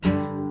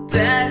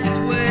best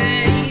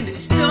way to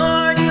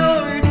start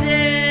your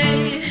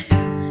day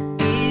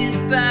is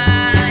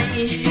by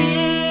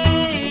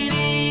hitting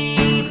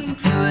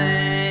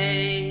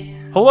play.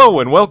 Hello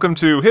and welcome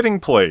to Hitting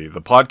Play,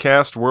 the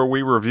podcast where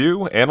we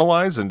review,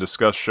 analyze, and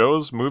discuss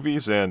shows,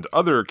 movies, and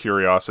other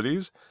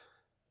curiosities.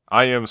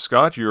 I am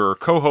Scott, your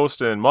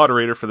co-host and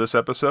moderator for this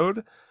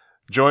episode.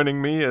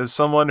 Joining me is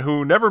someone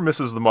who never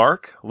misses the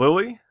mark,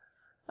 Lily.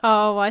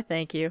 Oh, why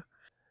thank you.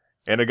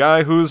 And a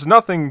guy who's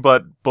nothing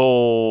but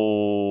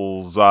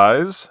bullseyes,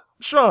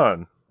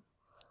 Sean.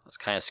 I was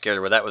kind of scared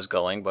of where that was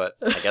going, but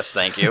I guess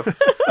thank you.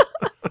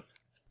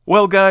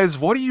 Well, guys,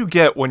 what do you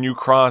get when you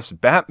cross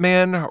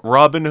Batman,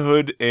 Robin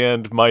Hood,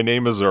 and My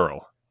Name is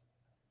Earl?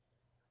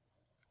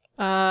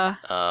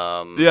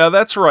 Yeah,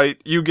 that's right.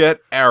 You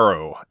get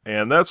Arrow,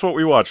 and that's what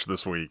we watched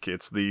this week.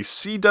 It's the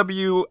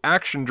CW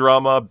action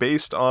drama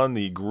based on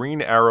the Green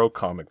Arrow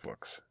comic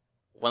books.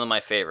 One of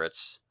my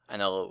favorites. I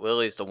know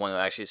Lily's the one who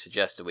actually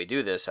suggested we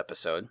do this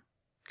episode.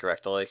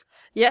 Correct, Lily?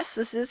 Yes,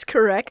 this is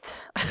correct.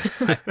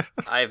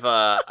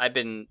 I've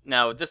been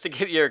now just to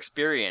give your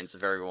experience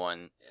of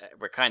everyone.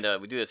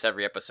 We do this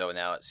every episode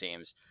now. It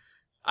seems.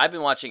 I've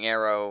been watching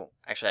Arrow.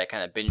 Actually, I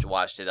kind of binge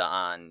watched it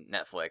on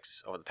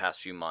Netflix over the past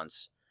few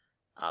months.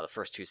 The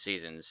first 2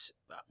 seasons.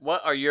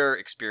 What are your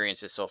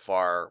experiences so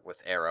far with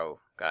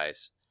Arrow,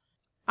 guys?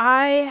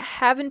 I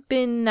haven't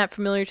been that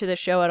familiar to the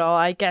show at all.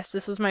 I guess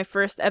this was my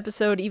first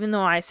episode, even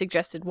though I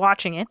suggested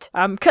watching it.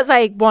 Because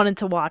I wanted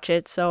to watch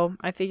it, so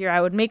I figure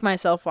I would make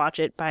myself watch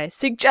it by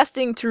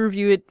suggesting to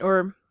review it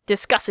or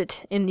discuss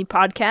it in the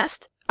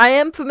podcast. I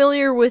am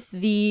familiar with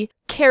the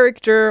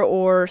character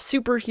or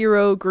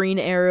superhero Green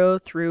Arrow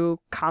through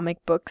comic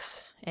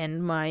books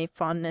and my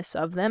fondness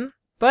of them.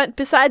 But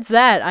besides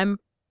that, I'm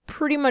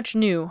pretty much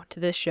new to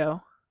this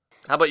show.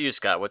 How about you,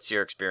 Scott? What's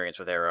your experience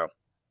with Arrow?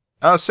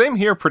 Same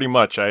here, pretty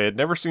much. I had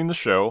never seen the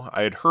show,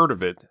 I had heard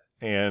of it,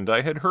 and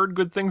I had heard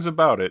good things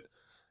about it.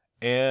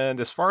 And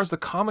as far as the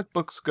comic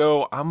books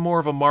go, I'm more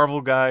of a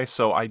Marvel guy,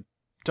 so I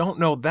don't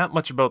know that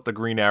much about the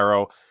Green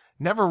Arrow.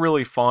 Never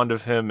really fond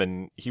of him,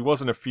 and he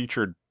wasn't a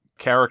featured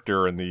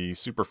character in the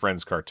Super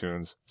Friends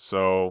cartoons,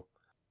 so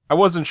I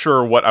wasn't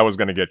sure what I was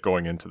going to get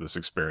going into this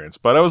experience,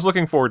 but I was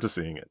looking forward to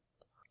seeing it.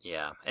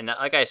 Yeah, and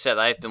like I said,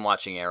 I've been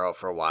watching Arrow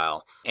for a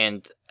while,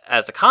 and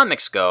as the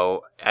comics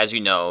go, as you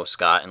know,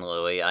 Scott and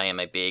Lily, I am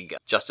a big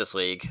Justice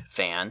League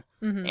fan,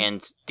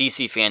 and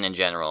DC fan in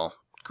general.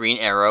 Green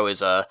Arrow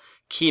is a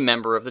key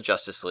member of the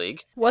Justice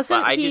League.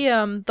 Wasn't he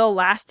the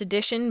last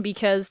edition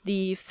because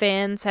the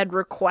fans had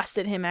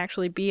requested him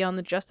actually be on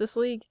the Justice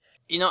League?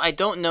 You know, I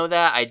don't know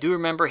that. I do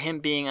remember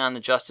him being on the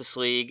Justice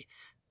League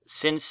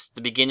since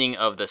the beginning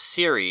of the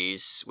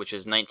series, which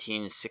is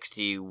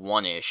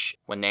 1961-ish,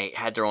 when they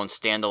had their own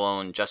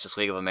standalone Justice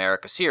League of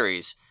America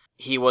series.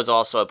 He was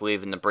also, I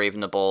believe, in The Brave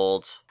and the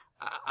Bold.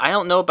 I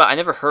don't know I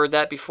never heard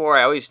that before.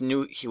 I always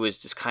knew he was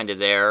just kind of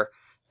there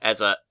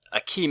as a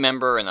key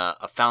member and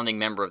a founding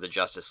member of the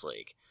Justice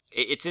League.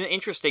 It's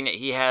interesting that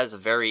he has a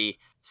very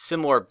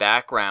similar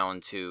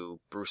background to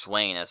Bruce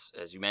Wayne, as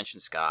you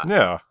mentioned, Scott.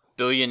 Yeah.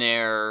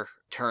 Billionaire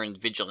turned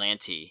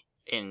vigilante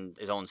in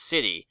his own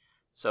city.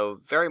 So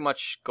very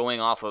much going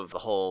off of the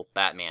whole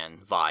Batman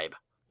vibe.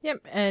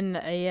 Yep, and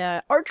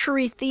a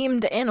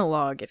archery-themed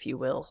analog, if you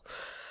will.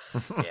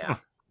 Yeah.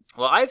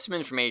 Well, I have some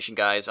information,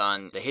 guys,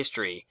 on the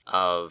history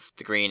of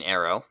the Green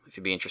Arrow, if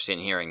you'd be interested in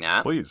hearing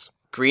that. Please.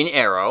 Green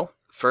Arrow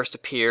first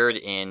appeared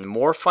in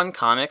More Fun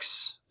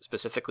Comics,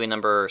 specifically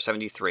number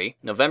 73,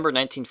 November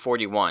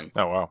 1941.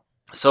 Oh, wow.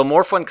 So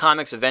More Fun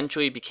Comics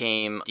eventually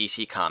became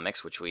DC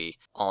Comics, which we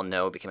all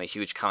know became a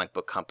huge comic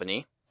book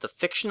company. The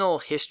fictional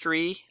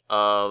history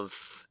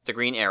of the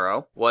Green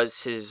Arrow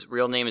was his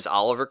real name is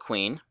Oliver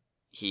Queen.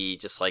 He,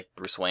 just like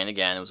Bruce Wayne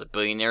again, was a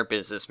billionaire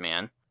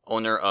businessman,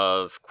 owner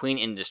of Queen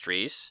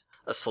Industries,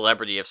 a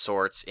celebrity of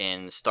sorts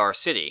in Star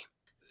City.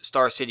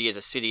 Star City is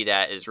a city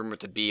that is rumored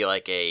to be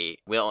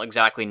we don't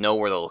exactly know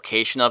where the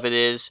location of it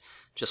is.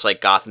 Just like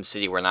Gotham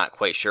City, we're not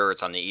quite sure.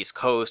 It's on the East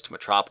Coast.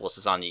 Metropolis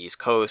is on the East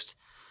Coast.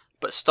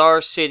 But Star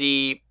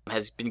City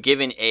has been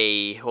given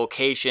a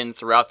location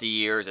throughout the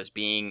years as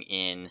being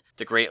in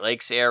the Great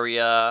Lakes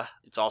area.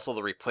 It's also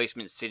the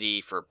replacement city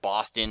for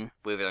Boston,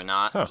 believe it or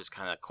not, which is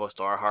kind of close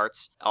to our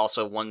hearts.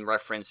 Also, one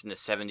reference in the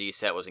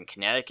 70s that was in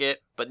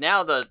Connecticut. But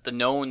now the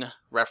known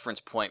reference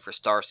point for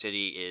Star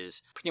City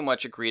is pretty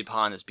much agreed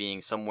upon as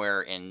being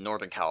somewhere in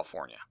Northern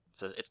California.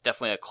 So it's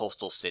definitely a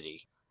coastal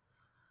city.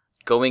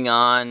 Going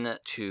on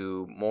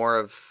to more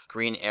of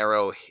Green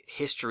Arrow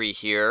history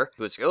here,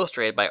 it was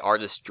illustrated by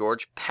artist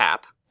George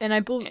Papp. And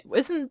I believe,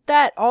 isn't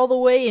that all the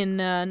way in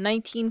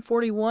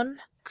 1941?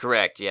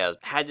 Correct, yeah.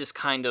 Had this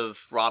kind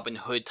of Robin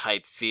Hood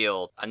type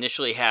feel.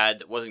 Initially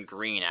wasn't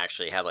green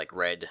actually, had like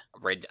red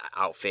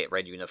outfit,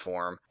 red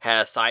uniform.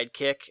 Had a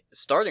sidekick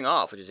starting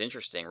off, which is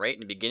interesting, right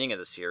in the beginning of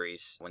the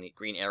series. When the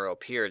Green Arrow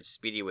appeared,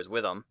 Speedy was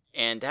with him.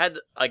 And had,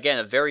 again,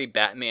 a very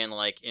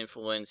Batman-like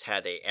influence,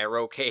 had a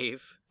arrow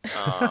cave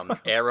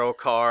Aero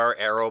car,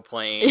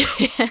 aeroplane.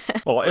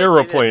 Well, So they did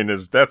aeroplane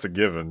that's a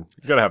given.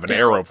 You gotta have an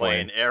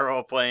aeroplane.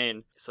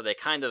 Aeroplane. So they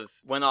kind of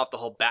went off the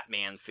whole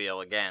Batman feel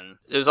again.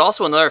 There's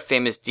also another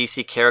famous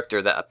DC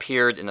character that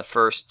appeared in the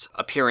first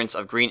appearance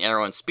of Green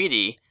Arrow and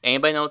Speedy.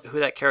 Anybody know who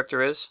that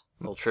character is?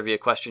 A little trivia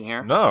question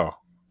here. No,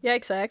 Yeah,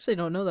 'cause I actually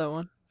don't know that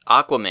one.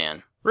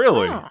 Aquaman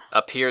really? Oh.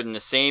 appeared in the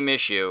same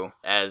issue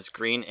as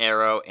Green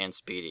Arrow and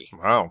Speedy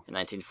Wow. in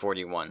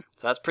 1941.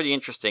 So that's pretty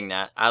interesting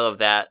that out of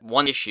that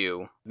one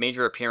issue,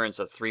 major appearance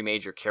of three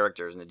major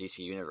characters in the DC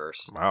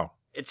universe. Wow.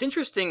 It's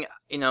interesting,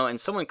 and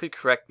someone could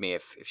correct me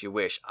if you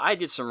wish. I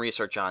did some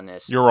research on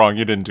this. You're wrong.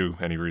 You didn't do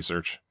any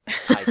research.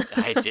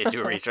 I did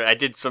do research. I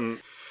did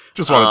some.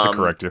 Just wanted to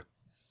correct you.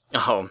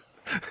 Oh,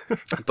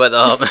 but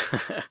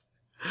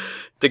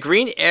the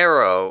Green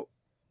Arrow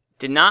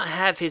did not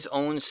have his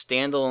own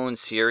standalone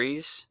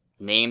series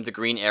named The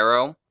Green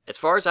Arrow, as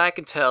far as I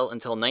can tell,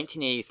 until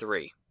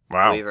 1983.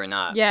 Wow. Believe it or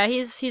not. Yeah,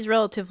 he's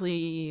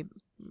relatively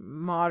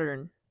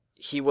modern.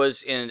 He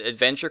was in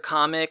Adventure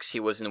Comics. He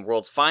was in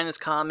World's Finest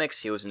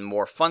Comics. He was in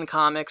More Fun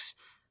Comics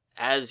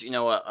as, a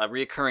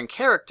reoccurring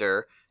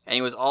character. And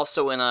he was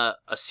also in a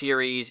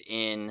series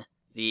in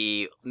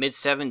the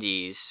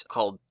mid-70s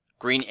called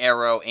Green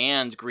Arrow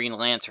and Green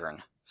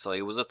Lantern. So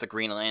he was with the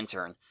Green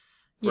Lantern,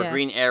 where Yeah.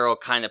 Green Arrow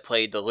kind of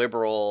played the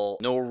liberal,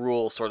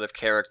 no-rule sort of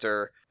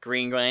character.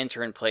 Green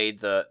Lantern played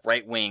the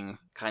right-wing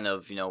kind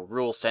of,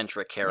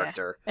 rule-centric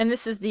character. And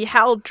this is the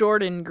Hal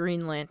Jordan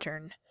Green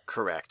Lantern.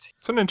 Correct.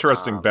 It's an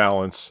interesting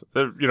balance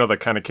that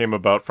kind of came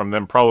about from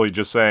them probably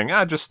just saying,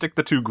 just stick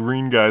the two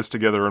green guys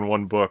together in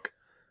one book.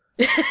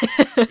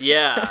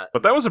 Yeah.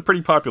 But that was a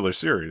pretty popular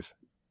series.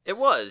 It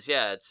was,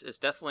 yeah. It's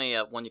definitely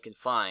one you can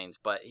find,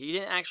 but he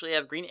didn't actually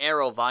have Green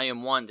Arrow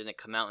Volume 1 didn't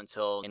come out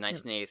until in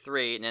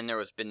 1983, and then there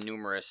has been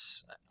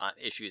numerous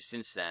issues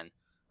since then,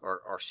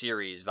 or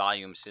series,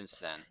 volumes since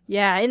then.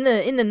 Yeah, in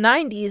the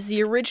 90s,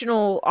 the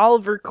original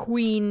Oliver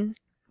Queen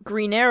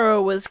Green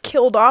Arrow was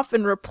killed off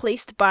and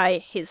replaced by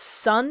his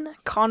son,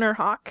 Connor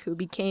Hawke, who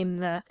became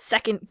the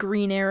second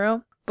Green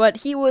Arrow. But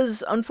he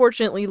was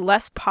unfortunately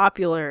less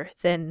popular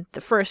than the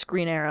first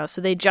Green Arrow,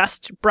 so they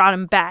just brought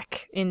him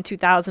back in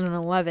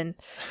 2011.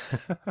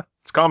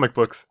 It's comic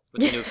books.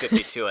 With the new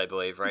 52, I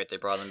believe, right? They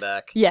brought him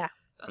back. Yeah.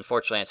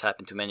 Unfortunately, it's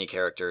happened to many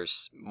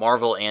characters,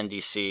 Marvel and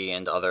DC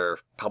and other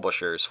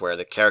publishers, where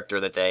the character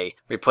that they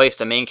replaced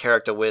the main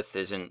character with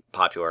isn't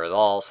popular at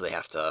all, so they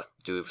have to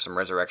do some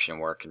resurrection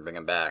work and bring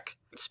him back.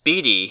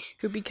 Speedy,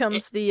 Who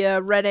becomes the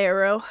Red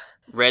Arrow.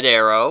 Red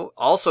Arrow.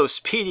 Also,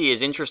 Speedy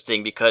is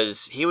interesting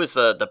because he was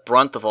the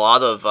brunt of a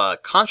lot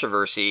of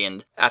controversy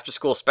and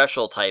after-school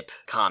special type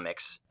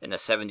comics in the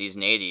 70s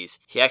and 80s.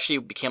 He actually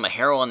became a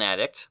heroin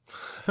addict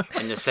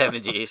in the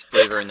 70s,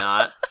 believe it or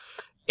not.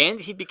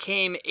 And he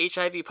became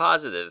HIV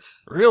positive.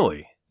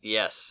 Really?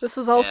 Yes. This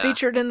is all Yeah.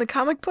 featured in the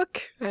comic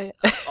book?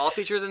 All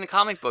featured in the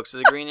comic books of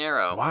the Green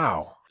Arrow.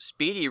 Wow.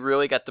 Speedy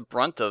really got the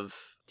brunt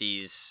of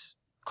these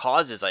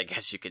causes, I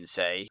guess you can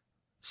say.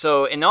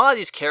 So in all of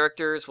these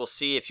characters, we'll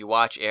see if you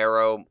watch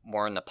Arrow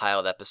more in the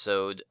pilot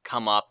episode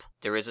come up.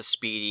 There is a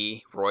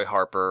Speedy, Roy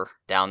Harper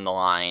down the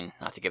line,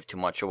 not to give too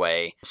much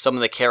away. Some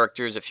of the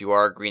characters, if you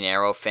are a Green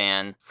Arrow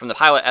fan, from the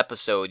pilot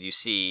episode you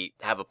see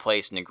have a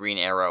place in the Green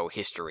Arrow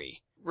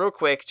history. Real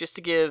quick, just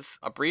to give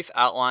a brief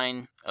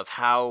outline of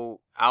how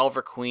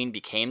Oliver Queen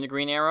became the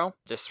Green Arrow.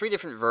 There's 3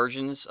 different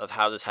versions of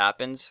how this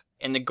happened.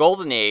 In the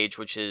Golden Age,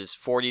 which is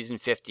 40s and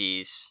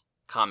 50s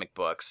comic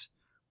books,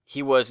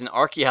 he was an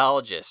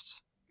archaeologist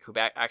who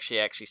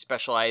actually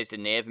specialized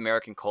in Native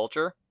American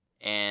culture.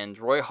 And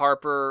Roy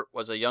Harper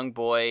was a young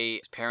boy.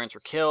 His parents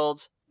were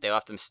killed. They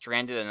left him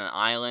stranded on an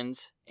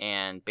island.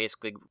 And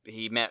basically,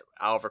 he met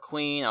Oliver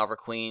Queen. Oliver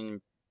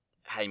Queen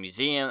had a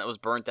museum that was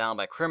burnt down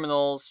by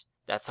criminals.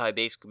 That's how he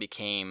basically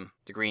became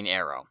the Green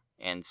Arrow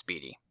and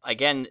Speedy.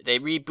 Again, they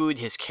rebooted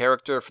his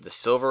character for the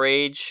Silver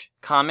Age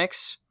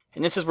comics.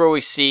 And this is where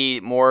we see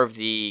more of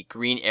the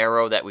Green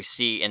Arrow that we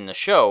see in the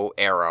show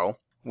Arrow,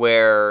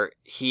 where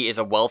he is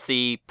a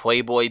wealthy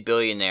playboy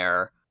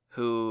billionaire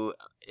who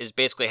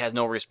basically has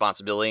no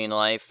responsibility in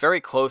life.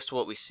 Very close to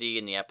what we see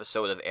in the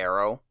episode of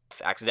Arrow.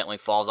 Accidentally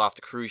falls off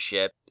the cruise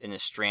ship and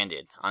is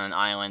stranded on an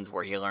island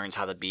where he learns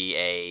how to be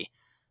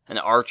an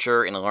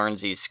archer and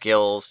learns these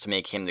skills to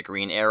make him the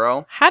Green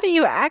Arrow. How do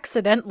you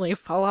accidentally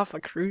fall off a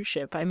cruise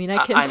ship? I mean, I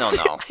I don't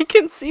know. I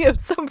can see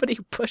if somebody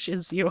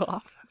pushes you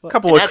off. A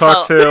couple of that's how-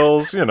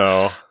 cocktails,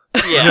 Yeah,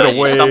 hit a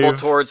you stumble wave.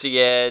 towards the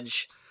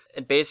edge.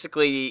 And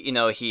basically,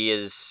 he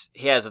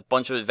has a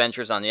bunch of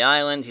adventures on the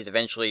island. He's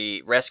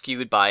eventually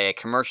rescued by a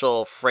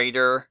commercial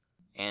freighter,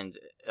 and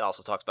it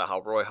also talks about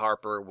how Roy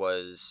Harper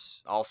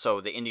was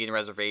also the Indian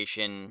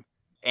reservation.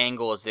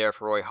 Angle is there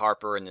for Roy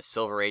Harper in the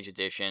Silver Age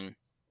edition.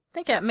 I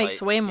think that That's makes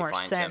how way he more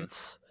finds him.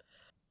 sense.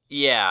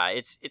 Yeah,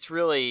 it's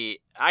really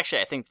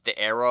actually I think the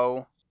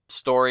Arrow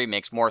story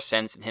makes more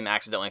sense than him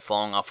accidentally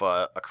falling off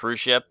a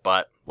cruise ship,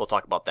 but we'll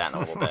talk about that in a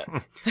little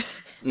bit.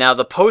 Now,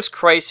 the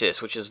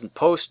post-crisis, which is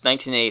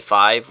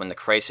post-1985, when the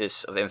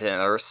Crisis of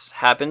Infinite Earths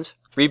happened,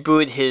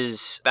 rebooted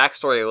his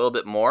backstory a little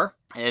bit more.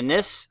 In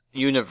this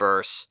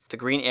universe, the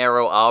Green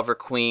Arrow, Oliver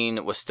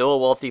Queen, was still a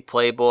wealthy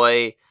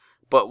playboy,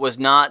 but was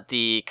not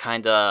the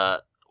kind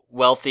of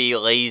wealthy,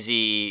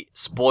 lazy,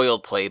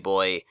 spoiled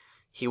playboy.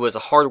 He was a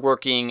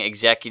hardworking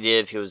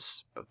executive. He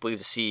was, I believe,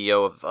 the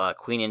CEO of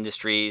Queen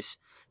Industries.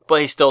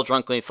 But he still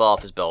drunkenly fell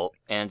off his boat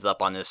and ended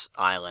up on this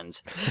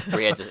island where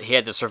he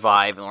had to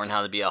survive and learn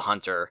how to be a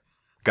hunter.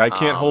 Guy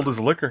can't hold his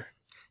liquor.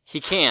 He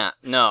can't,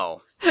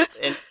 no.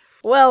 And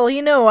Well,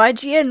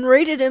 IGN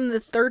rated him the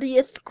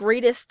 30th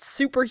greatest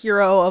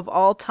superhero of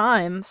all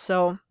time,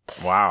 so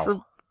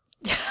Wow.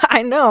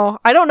 I know.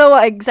 I don't know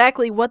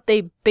exactly what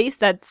they based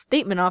that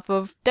statement off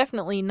of.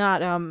 Definitely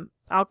not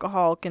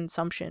alcohol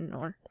consumption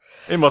or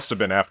It must have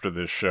been after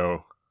this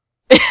show.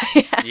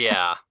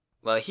 yeah.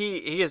 Well,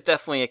 he is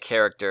definitely a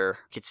character.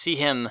 You could see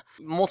him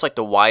almost like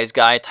the wise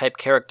guy type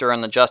character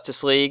on the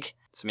Justice League.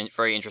 Some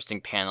very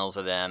interesting panels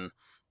of them.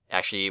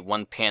 Actually,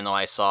 one panel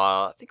I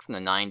saw, I think from the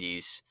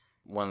 90s,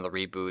 one of the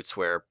reboots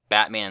where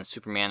Batman and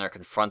Superman are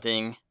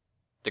confronting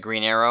the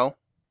Green Arrow.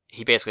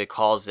 He basically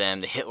calls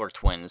them the Hitler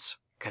twins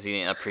because he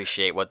didn't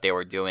appreciate what they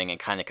were doing and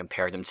kind of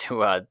compared them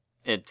to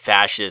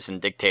fascists and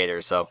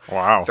dictators. So,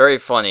 Wow. very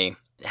funny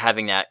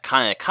having that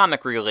kind of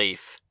comic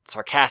relief,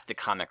 sarcastic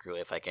comic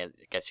relief, I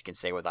guess you can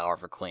say, with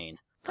Oliver Queen.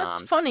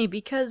 That's funny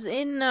because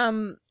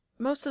in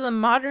most of the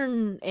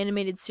modern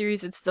animated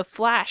series, it's the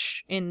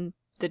Flash in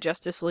the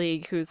Justice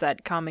League who's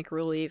that comic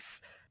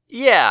relief.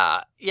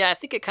 Yeah, I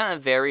think it kind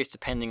of varies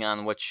depending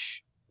on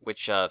which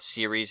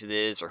series it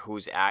is or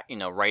who's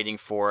writing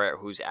for it, or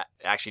who's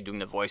actually doing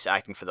the voice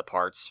acting for the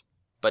parts.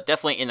 But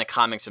definitely in the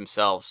comics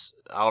themselves,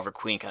 Oliver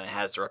Queen kind of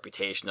has the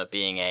reputation of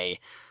being a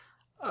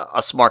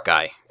smart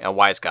guy, a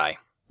wise guy.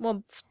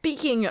 Well,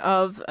 speaking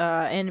of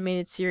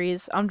animated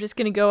series, I'm just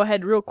going to go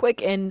ahead real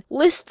quick and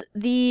list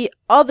the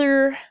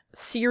other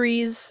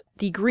series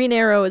the Green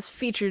Arrow is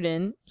featured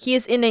in. He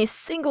is in a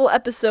single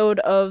episode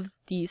of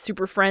the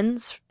Super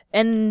Friends,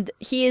 and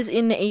he is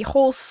in a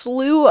whole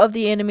slew of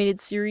the animated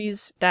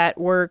series that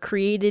were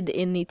created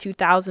in the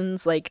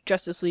 2000s, like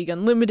Justice League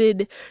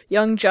Unlimited,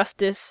 Young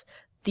Justice,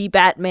 The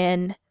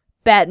Batman,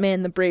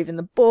 Batman the Brave and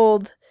the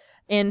Bold,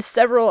 and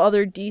several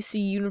other DC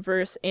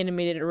Universe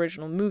animated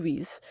original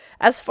movies.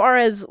 As far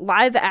as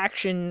live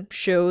action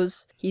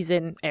shows, he's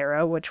in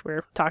Arrow, which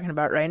we're talking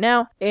about right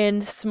now,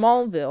 and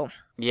Smallville.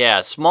 Yeah,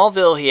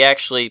 Smallville, he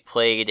actually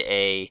played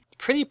a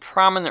pretty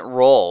prominent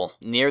role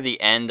near the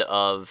end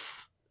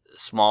of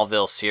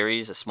Smallville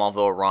series, the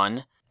Smallville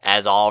run,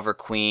 as Oliver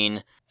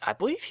Queen. I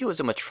believe he was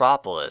in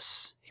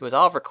Metropolis. He was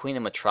Oliver Queen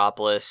in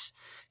Metropolis.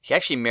 He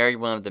actually married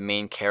one of the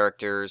main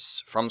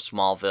characters from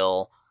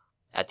Smallville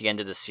at the end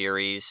of the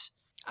series.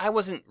 I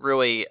wasn't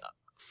really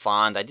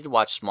fond. I did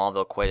watch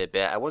Smallville quite a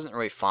bit. I wasn't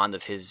really fond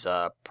of his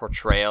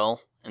portrayal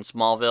in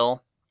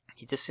Smallville.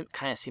 He just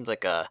kind of seemed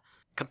like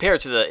compared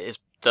to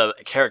the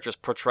character's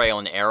portrayal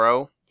in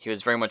Arrow, he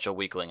was very much a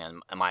weakling in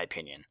my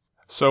opinion.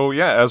 So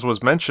yeah, as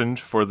was mentioned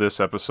for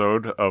this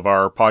episode of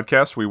our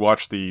podcast, we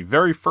watched the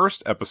very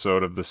first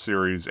episode of the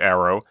series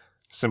Arrow,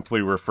 simply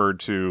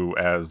referred to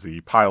as the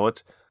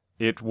pilot.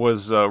 It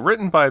was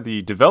written by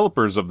the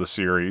developers of the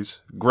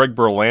series, Greg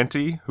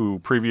Berlanti, who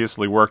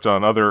previously worked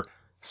on other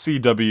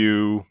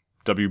CW,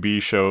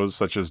 WB shows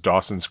such as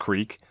Dawson's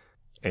Creek,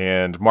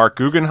 and Mark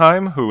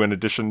Guggenheim, who in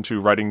addition to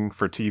writing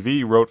for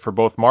TV, wrote for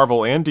both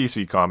Marvel and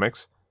DC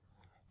Comics,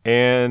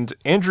 and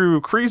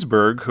Andrew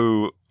Kreisberg,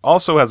 who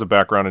also has a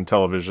background in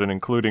television,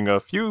 including a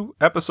few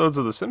episodes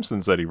of The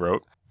Simpsons that he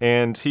wrote,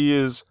 and he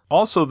is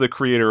also the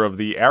creator of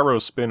the Arrow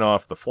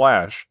spin-off The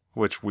Flash,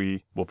 which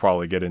we will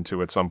probably get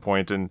into at some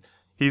point, and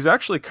he's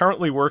actually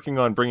currently working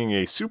on bringing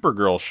a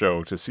Supergirl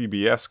show to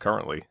CBS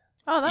currently.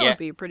 Oh, that would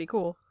be pretty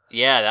cool.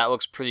 Yeah, that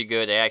looks pretty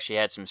good. I actually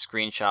had some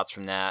screenshots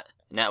from that,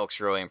 and that looks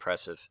really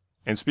impressive.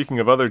 And speaking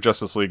of other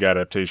Justice League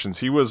adaptations,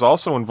 he was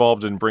also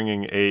involved in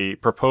bringing a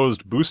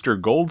proposed Booster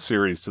Gold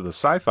series to the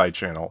Sci-Fi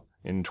Channel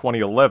in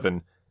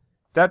 2011.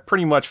 That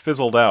pretty much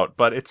fizzled out,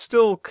 but it's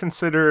still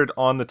considered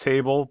on the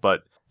table,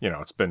 but,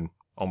 it's been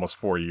almost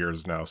 4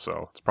 years now,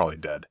 so it's probably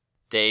dead.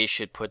 They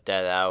should put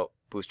that out.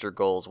 Booster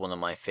Gold's one of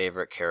my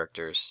favorite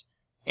characters.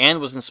 And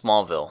was in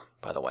Smallville,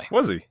 by the way.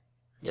 Was he?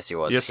 Yes, he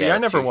was. Yeah, see, I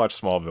never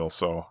watched Smallville,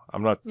 so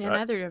I'm not... Yeah,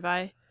 neither have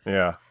I.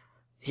 Yeah.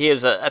 He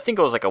is I think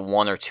it was like a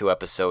 1 or 2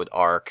 episode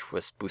arc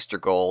with Booster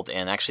Gold,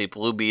 and actually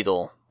Blue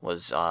Beetle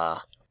was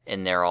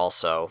in there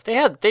also. They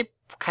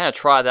kind of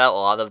tried out a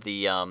lot of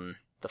the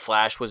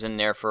Flash was in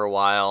there for a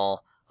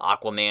while.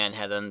 Aquaman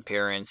had an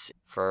appearance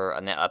for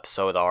an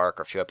episode arc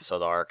or a few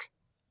episode arc.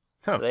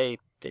 Huh. So they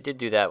did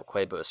do that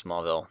quite a bit with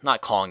Smallville.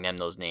 Not calling them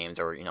those names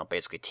or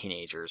basically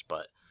teenagers,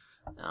 but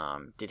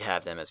did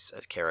have them as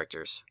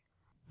characters.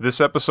 This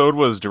episode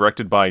was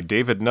directed by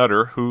David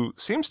Nutter, who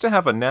seems to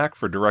have a knack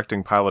for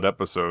directing pilot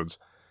episodes.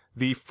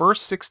 The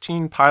first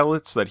 16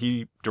 pilots that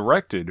he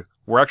directed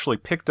were actually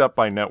picked up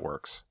by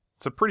networks.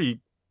 It's a pretty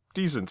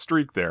decent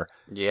streak there.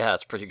 Yeah,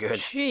 it's pretty good.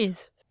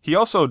 Jeez. He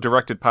also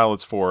directed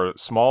pilots for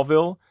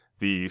Smallville,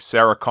 the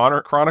Sarah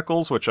Connor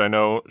Chronicles, which I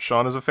know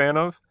Sean is a fan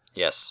of,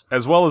 Yes.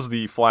 as well as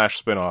the Flash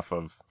spinoff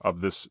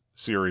of this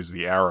series,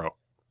 The Arrow,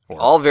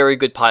 All very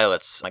good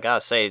pilots. I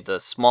gotta say, the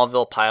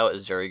Smallville pilot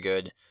is very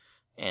good,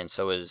 and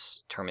so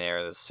is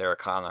Terminator. The Sarah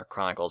Connor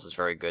Chronicles is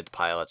very good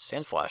pilots,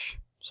 and Flash.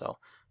 So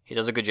he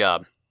does a good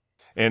job.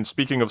 And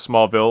speaking of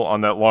Smallville,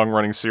 on that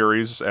long-running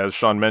series, as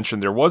Sean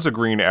mentioned, there was a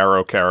Green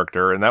Arrow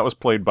character, and that was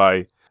played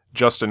by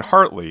Justin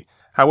Hartley.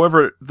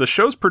 However, the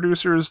show's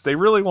producers, they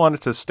really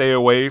wanted to stay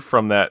away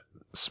from that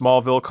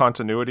Smallville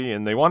continuity,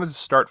 and they wanted to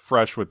start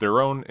fresh with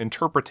their own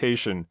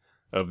interpretation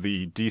of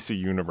the DC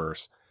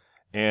universe.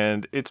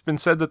 And it's been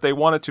said that they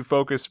wanted to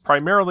focus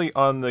primarily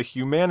on the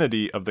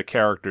humanity of the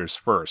characters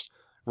first,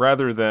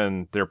 rather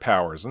than their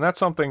powers. And that's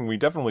something we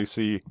definitely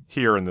see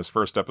here in this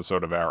first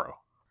episode of Arrow.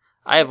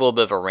 I have a little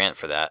bit of a rant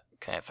for that.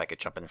 Okay, if I could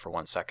jump in for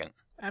 1 second.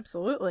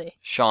 Absolutely.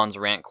 Sean's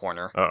rant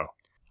corner. Uh-oh.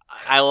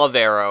 I love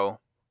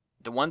Arrow.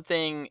 The one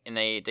thing, and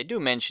they do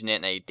mention it,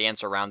 and they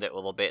dance around it a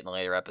little bit in the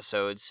later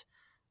episodes,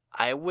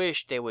 I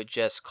wish they would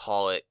just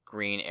call it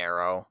Green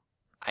Arrow.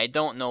 I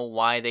don't know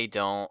why they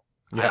don't.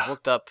 Yeah. I've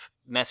looked up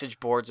message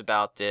boards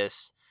about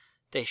this.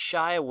 They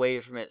shy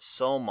away from it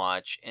so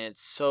much, and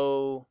it's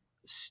so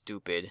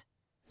stupid.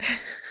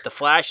 The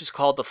Flash is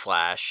called the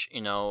Flash,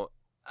 you know.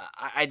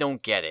 I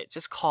don't get it.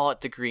 Just call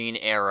it the Green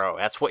Arrow.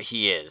 That's what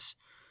he is.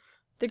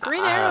 The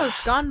Green Arrow's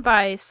gone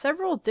by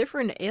several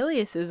different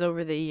aliases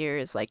over the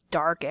years, like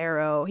Dark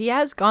Arrow. He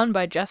has gone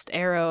by just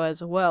Arrow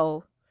as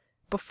well.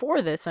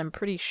 Before this, I'm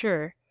pretty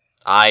sure.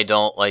 I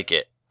don't like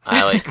it.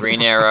 I like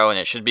Green Arrow, and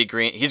it should be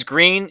green. He's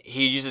green.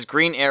 He uses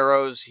green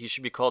arrows. He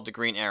should be called the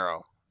Green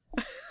Arrow.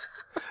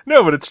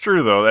 No, but it's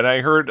true, though. And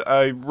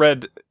I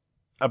read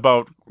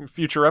about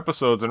future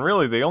episodes, and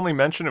really, they only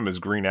mention him as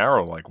Green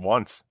Arrow, like,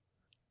 once.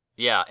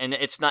 Yeah, and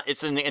it's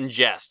in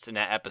jest in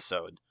that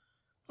episode.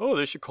 Oh,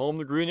 they should call him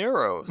the Green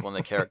Arrow. One of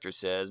the characters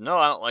says, "No,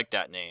 I don't like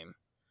that name,"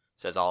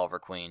 says Oliver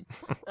Queen.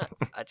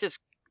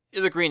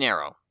 You're the Green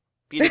Arrow.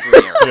 Be the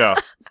Green Arrow. Yeah.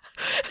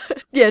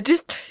 Yeah,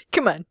 just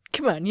come on,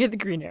 you're the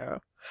Green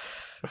Arrow.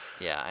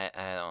 Yeah,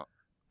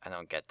 I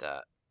don't get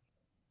that.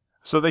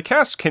 So they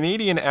cast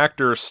Canadian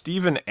actor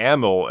Stephen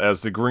Amell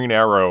as the Green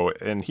Arrow,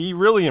 and he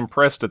really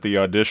impressed at the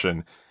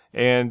audition.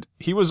 And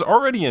he was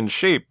already in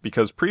shape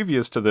because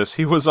previous to this,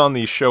 he was on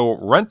the show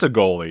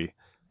Rent-A-Goalie,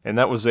 and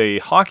that was a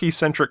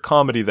hockey-centric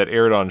comedy that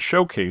aired on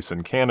Showcase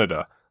in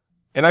Canada.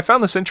 And I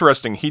found this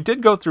interesting. He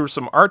did go through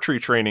some archery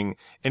training,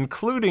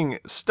 including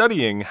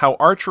studying how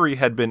archery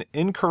had been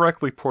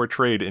incorrectly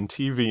portrayed in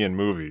TV and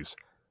movies.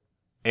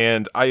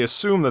 And I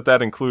assume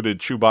that included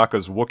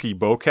Chewbacca's Wookiee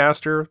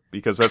bowcaster,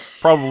 because that's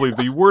probably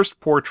the worst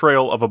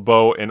portrayal of a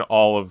bow in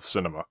all of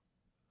cinema.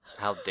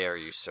 How dare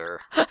you, sir?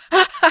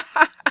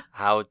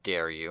 How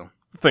dare you?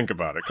 Think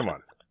about it, come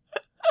on.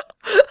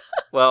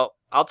 Well,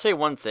 I'll tell you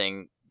one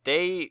thing.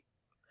 They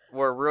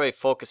were really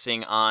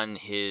focusing on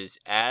his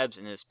abs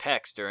and his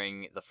pecs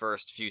during the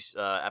first few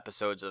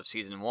episodes of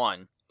Season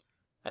 1.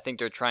 I think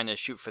they're trying to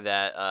shoot for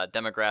that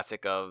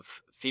demographic of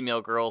female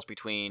girls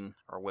between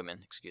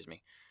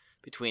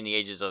the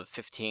ages of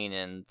 15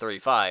 and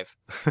 35.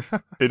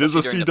 It is a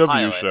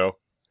CW show.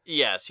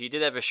 Yes, he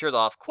did have his shirt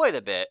off quite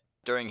a bit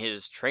during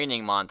his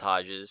training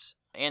montages,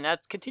 and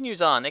that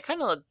continues on. They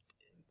kind of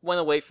went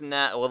away from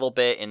that a little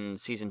bit in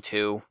Season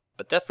 2,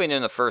 but definitely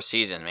in the first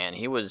season, man.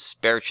 He was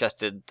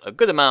bare-chested a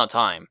good amount of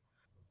time.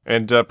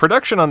 And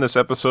production on this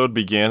episode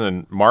began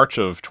in March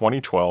of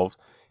 2012,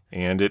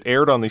 and it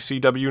aired on the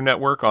CW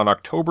network on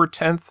October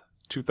 10th,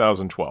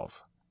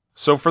 2012.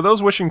 So for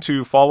those wishing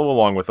to follow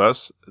along with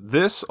us,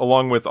 this,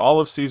 along with all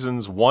of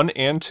Seasons 1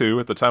 and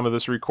 2 at the time of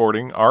this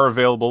recording, are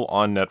available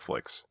on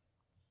Netflix.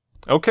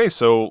 Okay,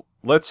 so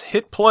let's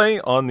hit play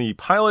on the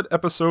pilot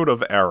episode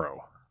of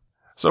Arrow.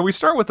 So we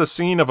start with a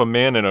scene of a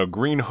man in a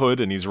green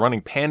hood, and he's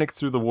running panic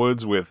through the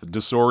woods with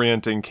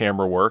disorienting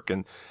camera work,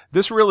 and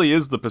this really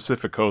is the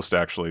Pacific Coast,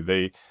 actually.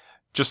 They,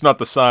 just not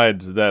the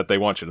side that they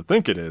want you to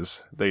think it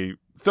is. They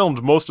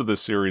filmed most of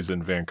this series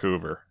in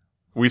Vancouver.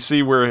 We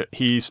see where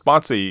he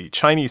spots a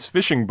Chinese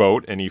fishing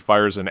boat, and he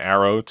fires an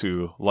arrow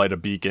to light a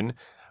beacon.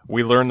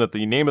 We learn that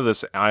the name of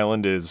this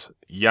island is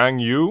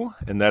Yangyu,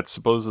 and that's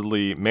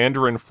supposedly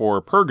Mandarin for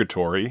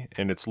purgatory,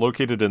 and it's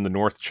located in the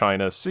North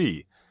China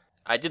Sea.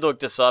 I did look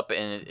this up,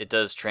 and it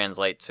does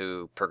translate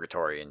to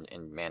purgatory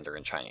in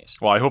Mandarin Chinese.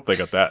 Well, I hope they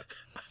got that.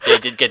 They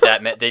did get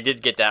that. They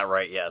did get that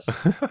right. Yes.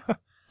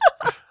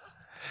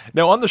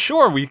 Now, on the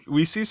shore,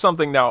 we see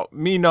something. Now,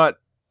 me not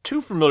too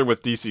familiar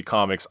with DC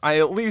Comics, I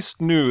at least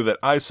knew that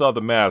I saw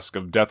the mask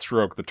of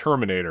Deathstroke the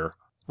Terminator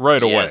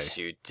right away. Yes,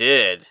 you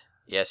did.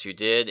 Yes, you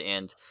did.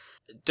 And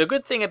the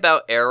good thing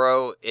about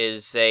Arrow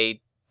is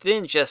they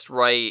didn't just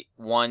write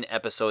one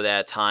episode at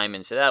a time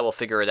and say, we'll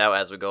figure it out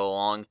as we go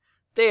along.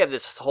 They have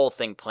this whole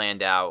thing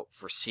planned out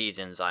for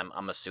seasons,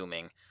 I'm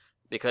assuming.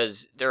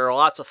 Because there are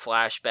lots of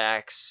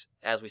flashbacks,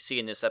 as we see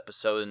in this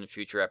episode and the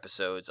future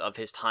episodes, of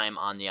his time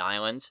on the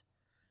island.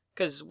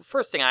 Because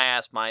first thing I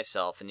asked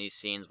myself in these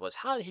scenes was,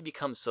 how did he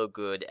become so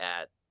good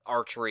at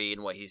archery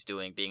and what he's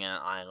doing, being on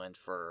an island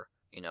for,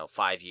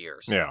 5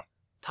 years? Yeah.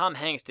 Tom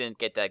Hanks didn't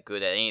get that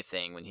good at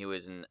anything when he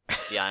was in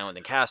the island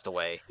in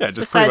Castaway. Yeah,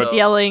 just besides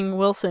yelling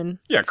Wilson.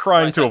 Yeah,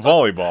 crying to a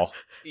volleyball.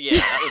 Yeah,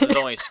 that was his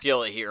only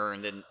skill that he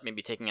earned, and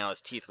maybe taking out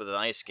his teeth with an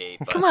ice skate.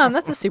 But... Come on,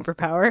 that's a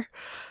superpower.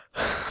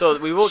 So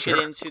we will Sure.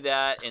 get into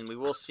that, and we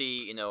will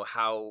see,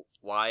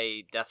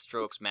 why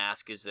Deathstroke's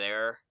mask is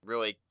there.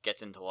 Really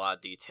gets into a lot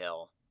of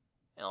detail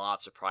and a lot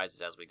of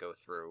surprises as we go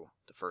through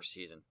the first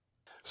season.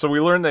 So we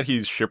learn that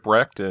he's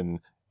shipwrecked and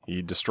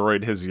he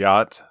destroyed his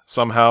yacht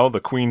somehow, the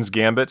Queen's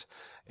Gambit,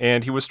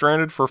 and he was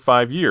stranded for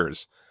 5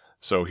 years.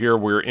 So here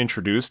we're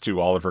introduced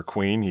to Oliver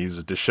Queen.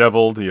 He's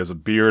disheveled, he has a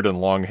beard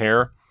and long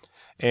hair.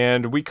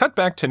 And we cut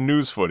back to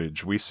news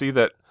footage. We see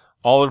that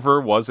Oliver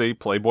was a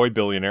playboy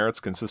billionaire, it's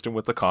consistent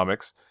with the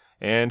comics,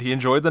 and he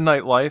enjoyed the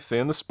nightlife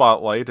and the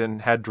spotlight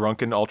and had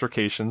drunken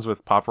altercations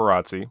with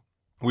paparazzi.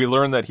 We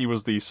learn that he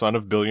was the son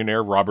of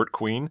billionaire Robert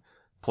Queen,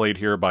 played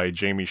here by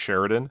Jamie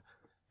Sheridan,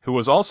 who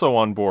was also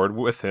on board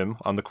with him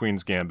on the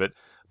Queen's Gambit,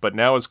 but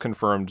now is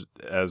confirmed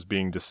as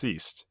being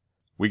deceased.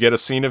 We get a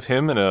scene of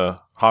him in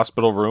a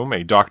hospital room.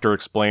 A doctor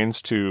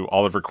explains to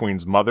Oliver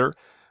Queen's mother,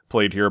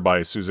 played here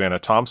by Susanna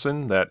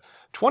Thompson, that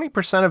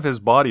 20% of his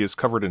body is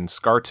covered in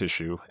scar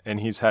tissue, and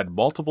he's had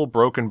multiple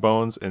broken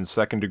bones and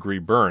second-degree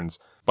burns,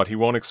 but he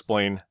won't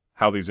explain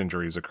how these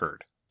injuries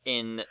occurred.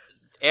 In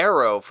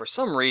Arrow, for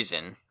some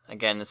reason,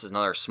 again, this is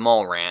another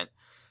small rant,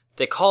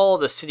 they call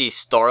the city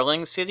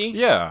Starling City,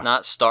 Yeah.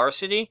 not Star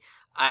City.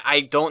 I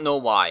don't know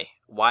why.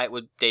 Why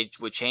they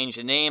would change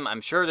the name.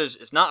 I'm sure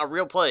it's not a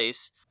real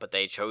place, but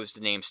they chose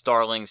the name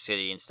Starling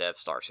City instead of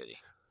Star City.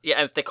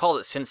 Yeah, if they called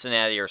it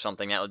Cincinnati or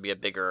something, that would be a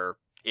bigger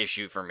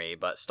issue for me.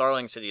 But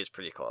Starling City is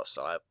pretty close,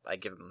 so I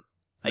give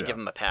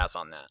him a pass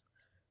on that.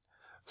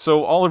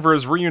 So Oliver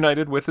is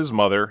reunited with his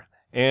mother,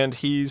 and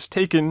he's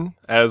taken,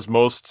 as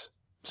most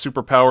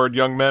superpowered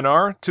young men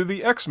are, to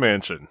the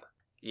X-Mansion.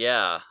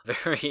 Yeah,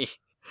 very,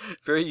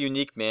 very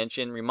unique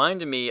mansion.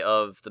 Reminded me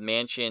of the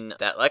mansion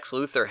that Lex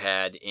Luthor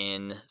had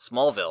in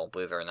Smallville,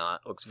 believe it or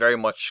not. Looks very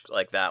much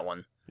like that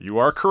one. You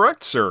are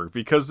correct, sir,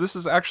 because this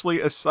is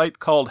actually a site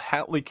called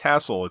Hatley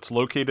Castle. It's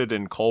located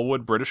in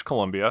Colwood, British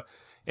Columbia,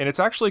 and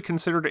it's actually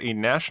considered a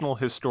National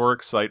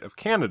Historic Site of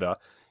Canada,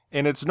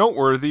 and it's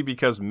noteworthy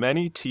because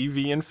many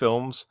TV and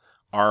films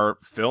are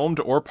filmed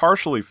or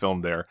partially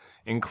filmed there,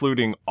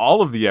 including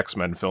all of the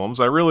X-Men films.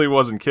 I really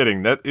wasn't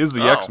kidding. That is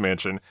the Oh.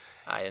 X-Mansion.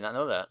 I did not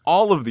know that.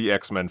 All of the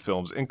X-Men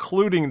films,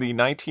 including the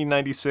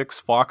 1996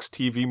 Fox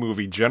TV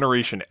movie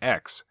Generation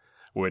X,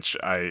 which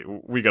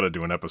we gotta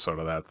do an episode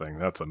of that thing.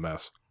 That's a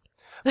mess.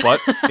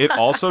 But it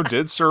also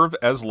did serve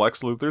as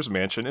Lex Luthor's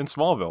mansion in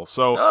Smallville,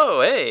 so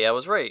Oh, hey, I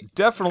was right.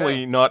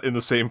 definitely Okay. not in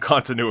the same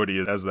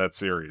continuity as that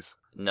series.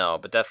 No,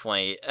 but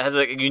definitely it has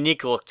a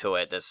unique look to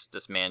it. This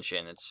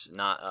mansion. It's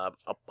not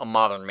a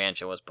modern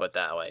mansion. Let's put it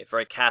that way.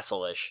 Very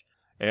castle-ish.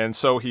 And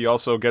so he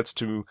also gets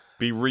to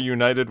be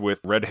reunited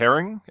with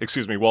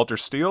Walter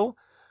Steele,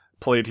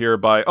 played here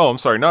by,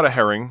 not a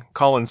herring,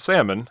 Colin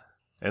Salmon,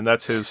 and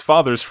that's his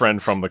father's friend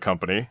from the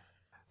company.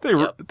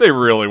 They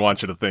really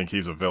want you to think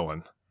he's a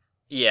villain.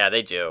 Yeah,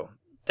 they do.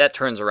 That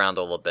turns around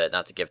a little bit,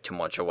 not to give too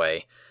much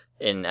away,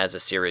 as the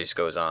series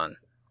goes on.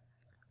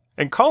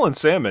 And Colin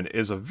Salmon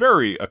is a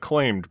very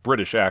acclaimed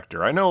British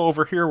actor. I know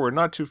over here we're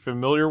not too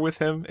familiar with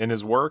him and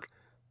his work,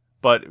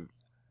 but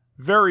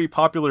very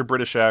popular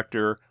British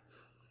actor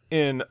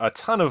in a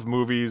ton of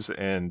movies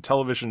and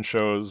television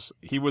shows.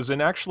 He was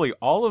in actually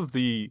all of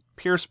the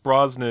Pierce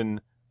Brosnan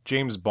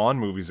James Bond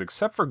movies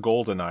except for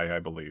GoldenEye, I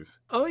believe.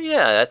 Oh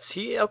yeah, that's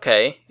he.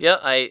 Okay, yeah,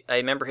 I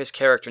remember his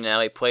character now.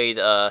 He played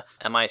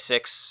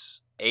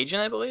MI6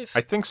 agent, I believe.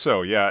 I think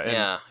so, yeah.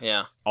 And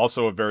yeah.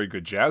 also a very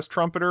good jazz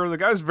trumpeter. The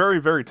guy's very,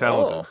 very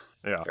talented.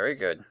 Yeah. Very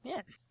good.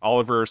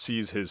 Oliver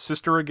sees his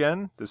sister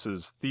again. This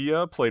is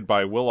Thea, played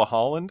by Willa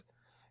Holland.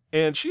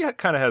 And she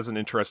kind of has an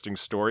interesting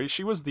story.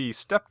 She was the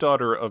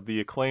stepdaughter of the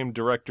acclaimed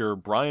director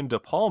Brian De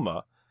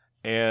Palma,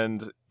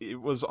 and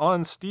it was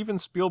on Steven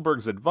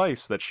Spielberg's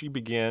advice that she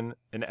began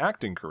an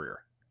acting career.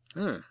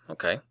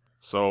 Okay.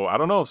 So I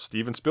don't know if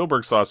Steven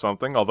Spielberg saw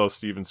something, although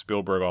Steven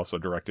Spielberg also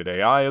directed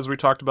AI, as we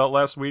talked about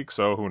last week,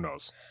 so who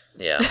knows?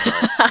 Yeah,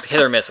 it's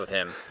hit or miss with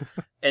him.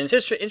 And it's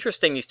just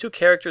interesting, these two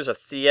characters of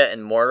Thea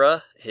and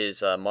Moira,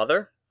 his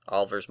mother,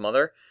 Oliver's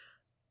mother,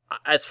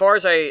 as far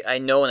as I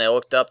know and I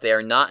looked up, they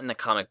are not in the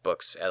comic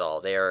books at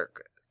all. They are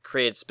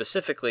created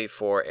specifically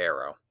for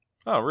Arrow.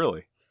 Oh,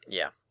 really?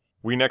 Yeah.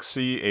 We next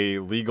see a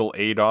legal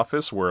aid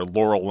office where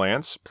Laurel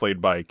Lance,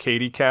 played by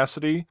Katie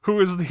Cassidy, who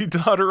is the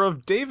daughter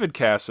of David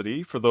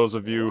Cassidy, for those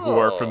of you who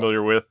are Oh.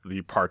 familiar with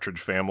the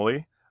Partridge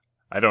Family.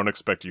 I don't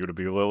expect you to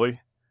be, Lily.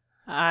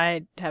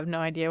 I have no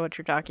idea what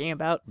you're talking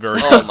about.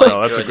 Very Oh good. my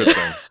No, that's a good goodness.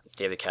 thing.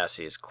 David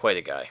Cassidy is quite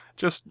a guy.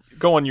 Just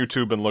go on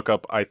YouTube and look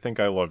up I Think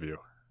I Love You.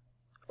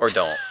 Or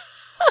don't.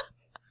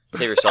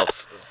 Save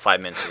yourself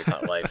 5 minutes of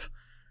your life.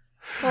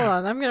 Hold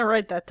on, I'm gonna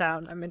write that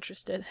down. I'm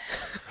interested.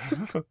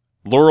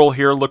 Laurel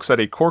here looks at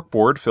a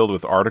corkboard filled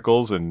with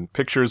articles and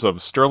pictures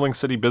of Sterling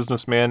City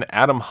businessman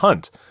Adam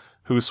Hunt,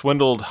 who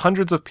swindled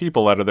hundreds of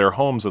people out of their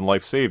homes and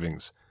life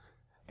savings.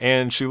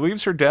 And she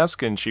leaves her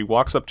desk and she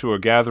walks up to a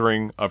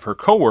gathering of her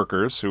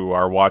coworkers who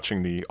are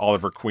watching the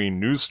Oliver Queen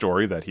news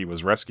story that he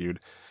was rescued,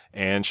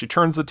 and she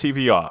turns the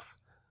TV off.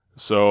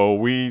 So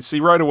we see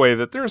right away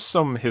that there's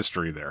some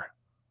history there.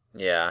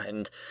 Yeah,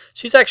 and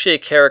she's actually a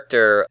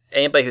character,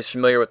 anybody who's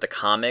familiar with the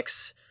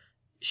comics,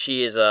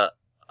 she is a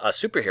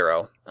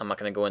superhero. I'm not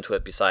going to go into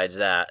it besides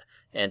that,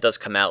 and it does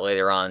come out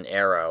later on in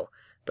Arrow,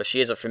 but she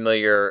is a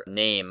familiar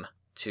name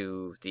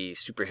to the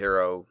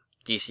superhero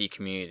DC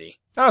community.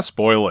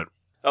 Spoil it.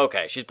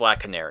 Okay, she's Black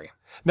Canary.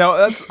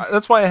 Now,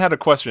 that's why I had a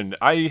question.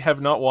 I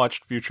have not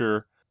watched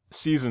future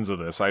seasons of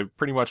this. I've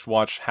pretty much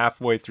watched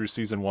halfway through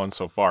season 1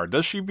 so far.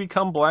 Does she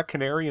become Black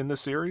Canary in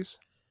this series?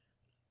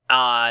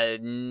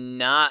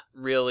 Not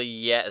really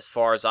yet as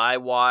far as I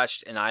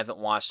watched, and I haven't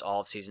watched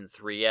all of season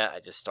 3 yet. I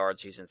just started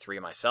season 3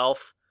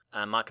 myself.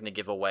 I'm not going to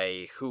give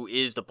away who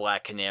is the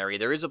Black Canary.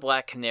 There is a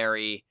Black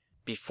Canary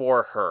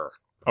before her.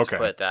 Okay.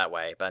 Put it that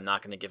way, but I'm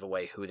not going to give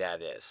away who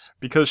that is.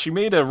 Because she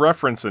made a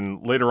reference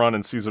later on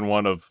in season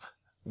 1 of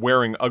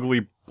wearing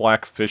ugly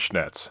black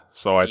fishnets.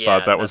 So I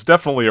thought that was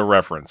definitely a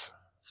reference.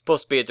 It's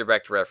supposed to be a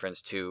direct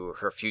reference to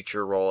her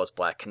future role as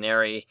Black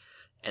Canary.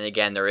 And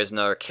again, there is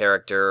another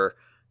character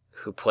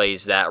who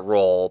plays that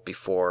role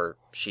before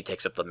she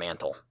takes up the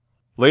mantle.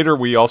 Later,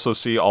 we also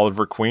see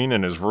Oliver Queen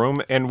in his room,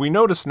 and we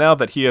notice now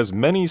that he has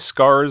many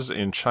scars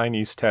and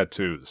Chinese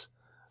tattoos.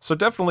 So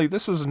definitely,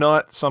 this is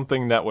not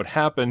something that would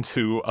happen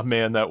to a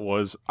man that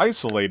was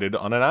isolated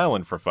on an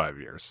island for 5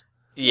 years.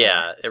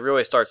 Yeah, it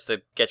really starts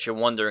to get you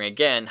wondering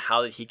again,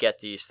 how did he get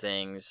these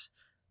things?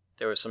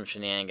 There was some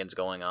shenanigans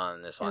going on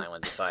in this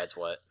island besides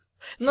what...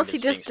 Unless he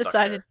just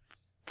decided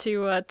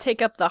to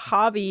take up the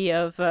hobby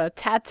of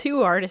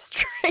tattoo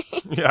artistry.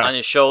 Yeah. On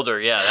his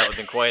shoulder, yeah, that would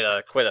have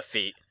been quite a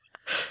feat.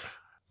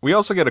 We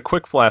also get a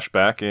quick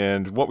flashback,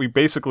 and what we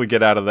basically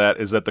get out of that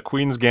is that the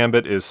Queen's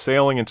Gambit is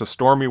sailing into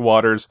stormy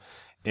waters,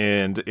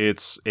 and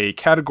it's a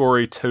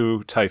Category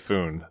 2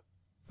 typhoon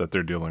that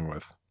they're dealing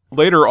with.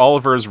 Later,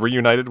 Oliver is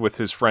reunited with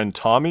his friend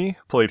Tommy,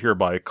 played here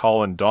by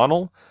Colin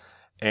Donnell,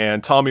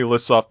 and Tommy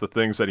lists off the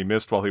things that he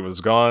missed while he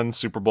was gone,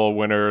 Super Bowl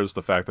winners,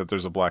 the fact that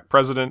there's a black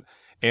president,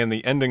 and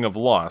the ending of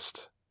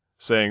Lost,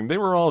 saying they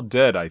were all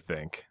dead, I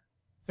think.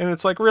 And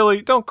it's like,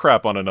 really? Don't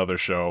crap on another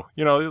show.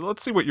 You know,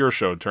 let's see what your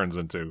show turns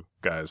into,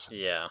 guys.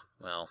 Yeah,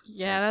 well.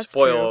 Yeah, that's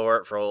spoiler true.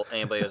 alert for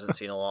anybody who hasn't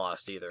seen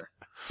Lost either.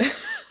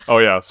 Oh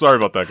yeah, sorry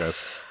about that,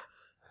 guys.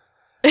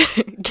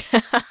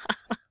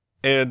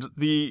 And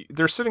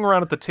they're sitting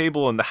around at the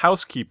table, and the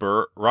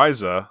housekeeper,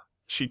 Riza,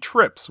 she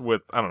trips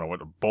with, I don't know,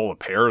 what, a bowl of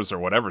pears or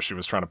whatever she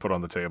was trying to put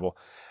on the table.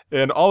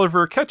 And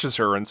Oliver catches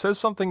her and says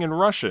something in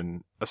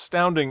Russian,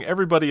 astounding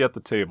everybody at the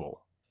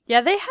table.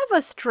 Yeah, they have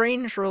a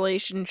strange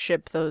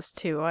relationship, those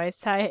two. I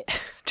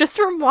just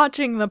from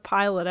watching the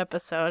pilot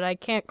episode, I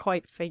can't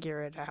quite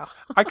figure it out.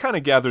 I kind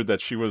of gathered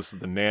that she was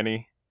the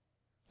nanny.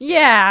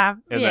 Yeah,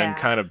 And then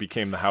kind of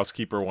became the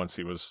housekeeper once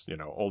he was,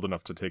 old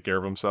enough to take care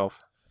of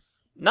himself.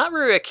 Not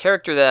really a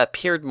character that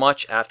appeared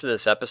much after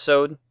this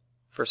episode,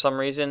 for some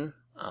reason.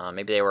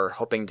 Maybe they were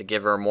hoping to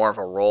give her more of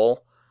a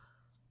role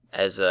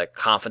as a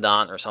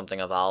confidant or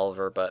something of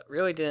Oliver, but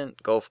really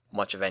didn't go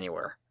much of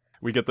anywhere.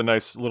 We get the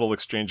nice little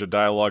exchange of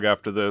dialogue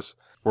after this,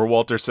 where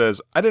Walter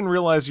says, "I didn't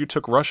realize you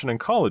took Russian in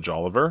college,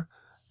 Oliver."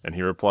 And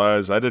he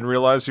replies, "I didn't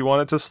realize you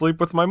wanted to sleep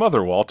with my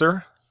mother,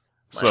 Walter."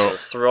 So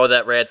just throw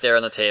that right there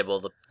on the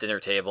table, the dinner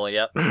table,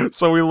 yep.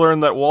 So we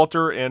learn that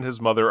Walter and his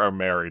mother are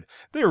married.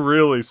 They're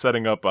really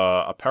setting up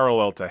a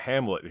parallel to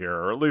Hamlet here,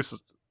 or at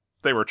least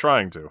they were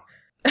trying to.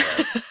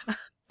 Yes.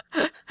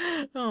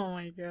 Oh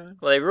my god.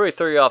 Well, they really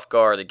threw you off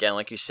guard, again,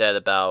 like you said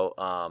about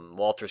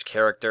Walter's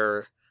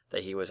character,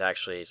 that he was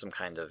actually some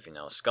kind of,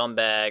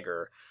 scumbag,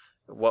 or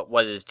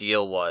what his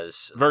deal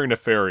was. Very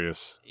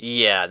nefarious.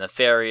 Yeah,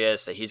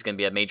 nefarious, that he's going to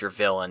be a major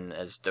villain,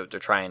 as they're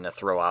trying to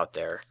throw out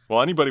there.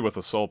 Well, anybody with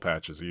a soul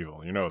patch is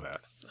evil, you know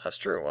that. That's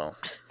true, well,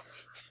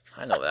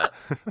 I know that.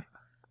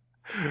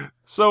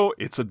 So,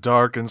 it's a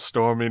dark and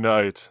stormy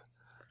night.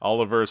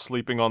 Oliver is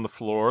sleeping on the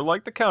floor,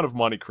 like the Count of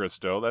Monte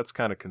Cristo, that's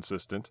kind of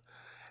consistent.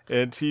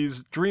 And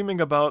he's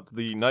dreaming about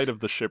the night of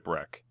the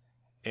shipwreck.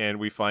 And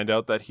we find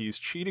out that he's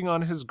cheating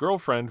on his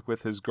girlfriend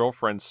with his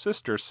girlfriend's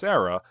sister,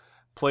 Sarah,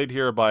 played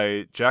here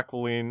by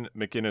Jacqueline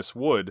McInnes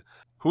Wood,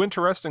 who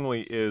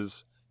interestingly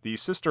is the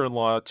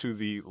sister-in-law to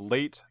the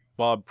late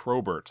Bob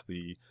Probert,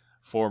 the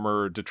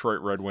former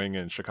Detroit Red Wing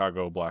and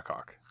Chicago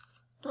Blackhawk.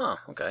 Oh,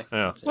 okay.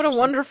 Yeah. What a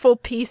wonderful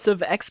piece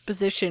of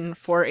exposition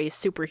for a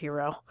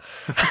superhero.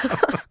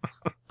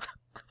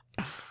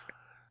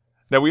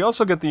 Now, we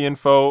also get the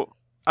info,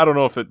 I don't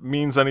know if it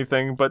means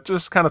anything, but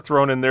just kind of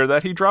thrown in there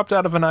that he dropped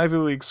out of an Ivy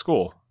League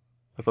school.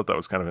 I thought that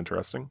was kind of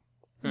interesting.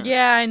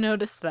 Yeah, I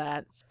noticed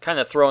that. Kind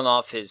of thrown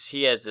off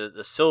he has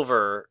the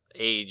Silver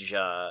Age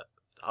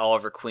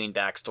Oliver Queen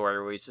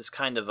backstory, where he's just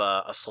kind of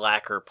a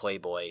slacker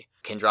playboy,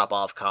 can drop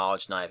off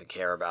college, not even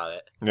care about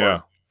it. Yeah.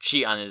 Or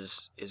cheat on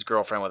his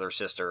girlfriend with her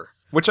sister.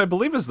 Which I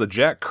believe is the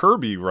Jack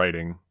Kirby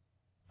writing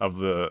of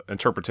the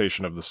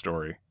interpretation of the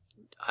story.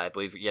 I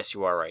believe, yes,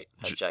 you are right.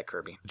 That's Jack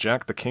Kirby.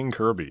 Jack the King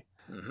Kirby.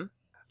 Mm-hmm.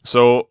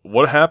 So,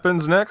 what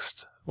happens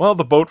next? Well,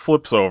 the boat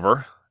flips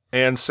over,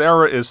 and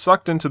Sarah is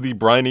sucked into the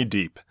briny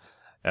deep,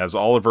 as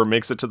Oliver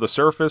makes it to the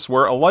surface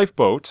where a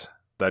lifeboat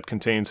that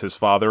contains his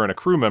father and a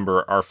crew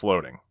member are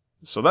floating.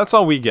 So that's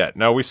all we get.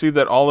 Now we see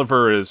that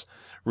Oliver is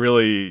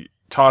really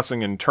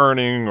tossing and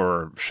turning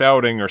or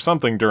shouting or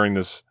something during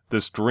this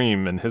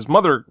dream, and his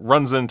mother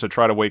runs in to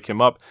try to wake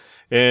him up,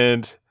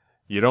 and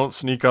you don't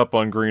sneak up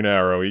on Green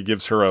Arrow. He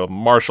gives her a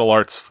martial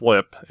arts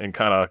flip and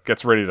kind of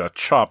gets ready to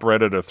chop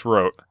right at her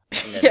throat.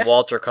 And then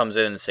Walter comes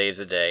in and saves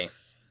the day.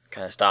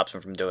 Kind of stops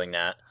him from doing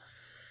that.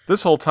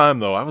 This whole time,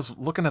 though, I was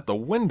looking at the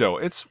window.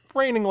 It's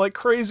raining like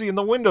crazy and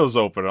the window's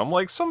open. I'm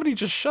like, somebody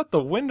just shut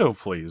the window,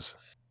 please.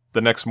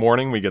 The next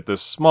morning, we get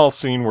this small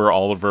scene where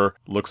Oliver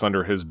looks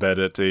under his bed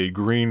at a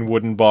green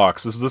wooden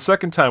box. This is the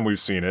second time we've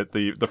seen it.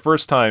 The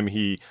first time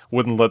he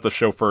wouldn't let the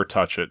chauffeur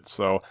touch it.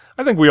 So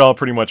I think we all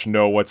pretty much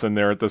know what's in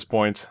there at this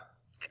point.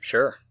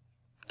 Sure.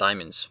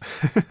 Diamonds.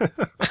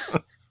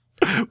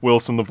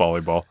 Wilson the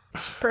volleyball.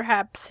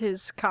 Perhaps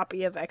his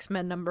copy of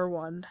X-Men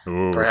 #1.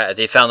 Ooh. Perhaps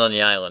they found on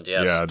the island,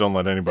 yes. Yeah, don't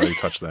let anybody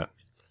touch that.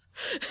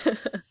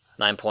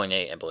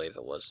 9.8, I believe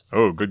it was.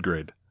 Oh, good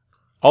grade.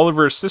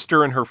 Oliver's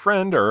sister and her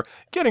friend are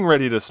getting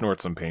ready to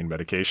snort some pain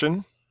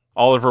medication.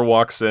 Oliver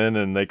walks in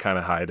and they kind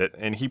of hide it,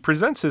 and he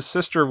presents his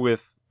sister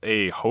with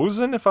a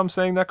hosen, if I'm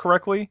saying that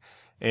correctly.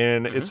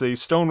 And it's a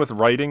stone with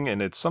writing,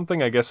 and it's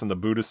something, I guess, in the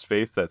Buddhist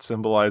faith that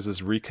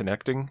symbolizes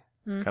reconnecting.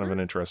 Kind of an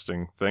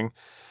interesting thing.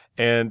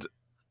 And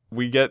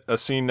we get a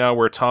scene now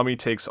where Tommy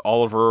takes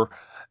Oliver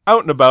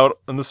out and about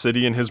in the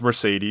city in his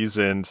Mercedes,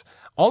 and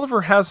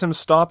Oliver has him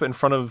stop in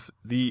front of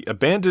the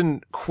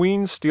abandoned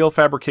Queen Steel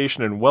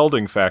Fabrication and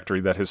Welding Factory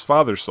that his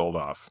father sold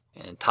off.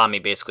 And Tommy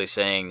basically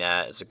saying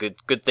that it's a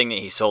good thing that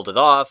he sold it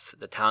off.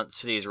 The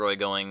city is really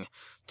going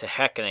to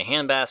heck in a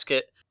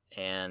handbasket,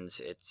 and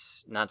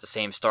it's not the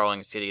same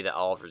Starling City that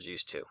Oliver's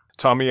used to.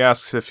 Tommy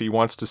asks if he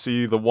wants to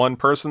see the one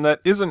person that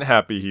isn't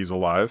happy he's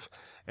alive,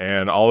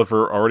 and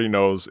Oliver already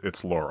knows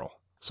it's Laurel.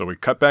 So we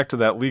cut back to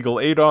that legal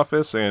aid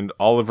office, and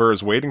Oliver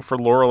is waiting for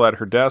Laurel at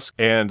her desk,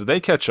 and they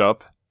catch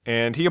up,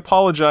 and he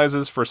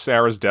apologizes for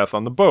Sarah's death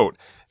on the boat.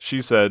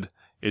 She said,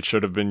 "It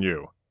should have been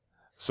you."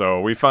 So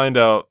we find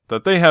out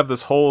that they have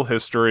this whole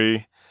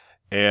history,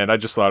 and I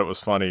just thought it was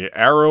funny.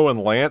 Arrow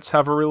and Lance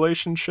have a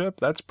relationship.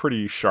 That's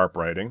pretty sharp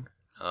writing.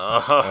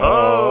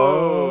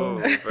 Oh.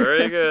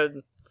 Very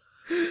good.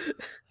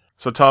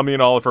 So Tommy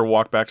and Oliver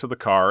walk back to the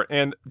car,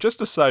 and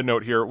just a side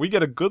note here, we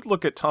get a good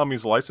look at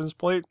Tommy's license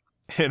plate,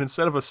 and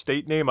instead of a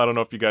state name, I don't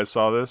know if you guys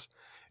saw this,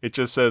 it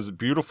just says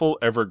Beautiful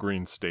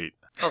Evergreen State.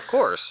 Of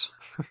course.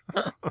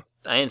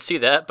 I didn't see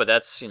that, but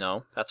that's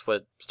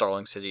what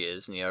Starling City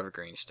is in the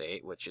Evergreen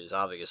State, which is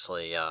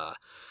obviously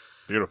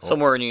Beautiful.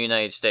 somewhere in the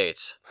United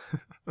States.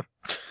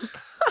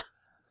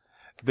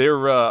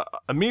 They're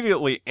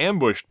immediately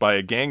ambushed by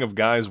a gang of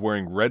guys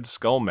wearing red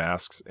skull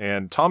masks,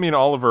 and Tommy and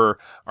Oliver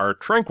are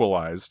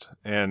tranquilized,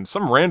 and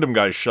some random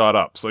guys shot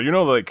up. So,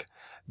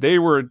 they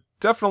were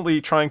definitely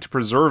trying to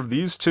preserve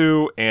these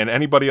two, and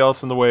anybody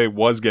else in the way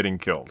was getting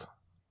killed.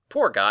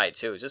 Poor guy,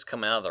 too. He's just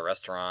coming out of the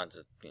restaurant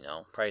to,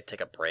 probably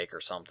take a break or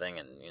something,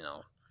 and,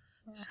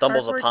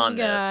 stumbles upon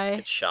this,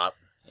 gets shot.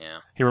 Yeah.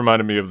 He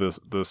reminded me of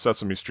the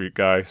Sesame Street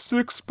guy.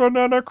 6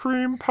 banana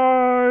cream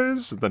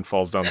pies! And then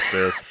falls down the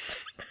stairs.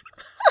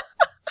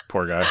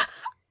 Poor guy.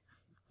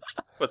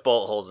 With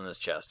bullet holes in his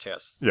chest,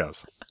 yes.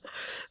 Yes.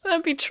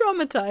 That'd be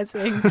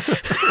traumatizing.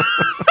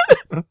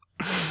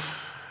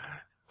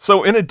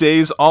 So in a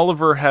daze,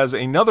 Oliver has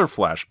another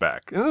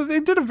flashback. And they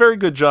did a very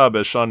good job,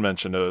 as Sean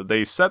mentioned.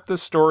 They set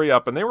this story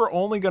up, and they were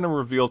only going to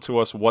reveal to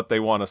us what they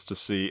want us to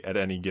see at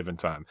any given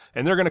time.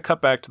 And they're going to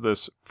cut back to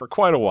this for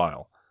quite a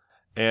while.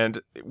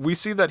 And we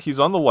see that he's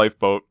on the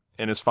lifeboat,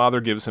 and his father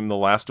gives him the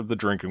last of the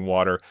drinking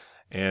water,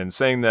 and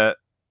saying that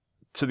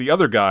to the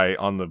other guy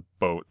on the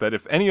boat, that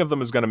if any of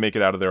them is going to make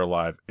it out of there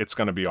alive, it's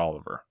going to be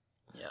Oliver.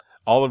 Yeah.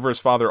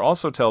 Oliver's father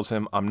also tells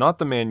him, "I'm not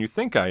the man you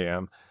think I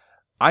am.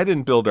 I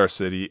didn't build our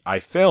city, I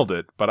failed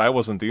it, but I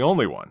wasn't the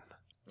only one."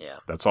 Yeah.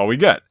 That's all we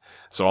get.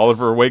 So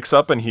Oliver wakes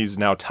up and he's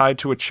now tied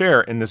to a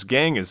chair, and this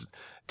gang is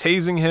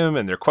tasing him,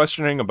 and they're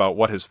questioning about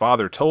what his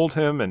father told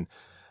him, and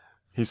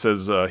he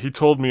says, "He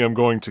told me I'm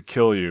going to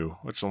kill you,"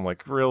 which I'm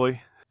like,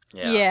 really?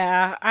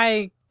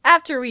 Yeah.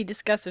 After we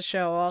discuss the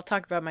show, I'll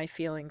talk about my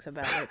feelings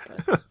about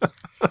it.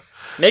 But...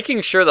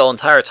 Making sure the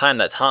entire time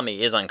that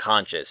Tommy is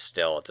unconscious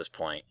still at this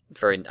point.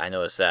 I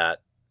noticed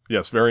that.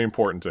 Yes, very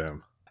important to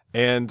him.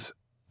 And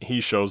he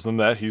shows them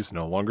that he's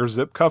no longer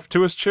zip-cuffed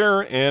to his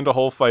chair, and a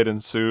whole fight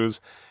ensues,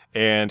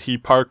 and he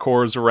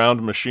parkours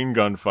around machine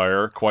gun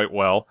fire quite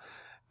well,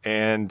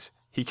 and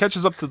he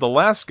catches up to the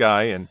last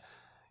guy and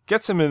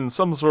gets him in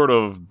some sort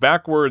of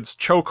backwards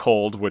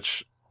chokehold,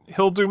 which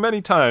he'll do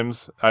many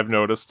times, I've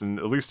noticed,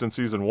 at least in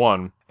Season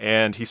 1,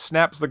 and he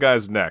snaps the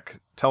guy's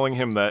neck, telling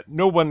him that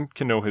no one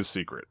can know his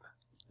secret.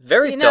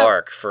 Very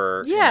dark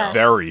for... Yeah.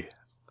 Very.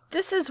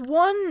 This is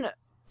one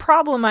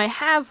problem I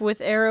have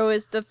with Arrow,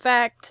 is the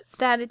fact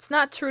that it's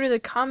not true to the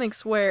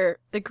comics, where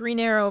the Green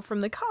Arrow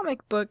from the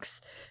comic books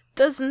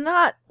does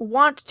not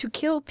want to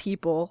kill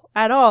people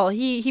at all.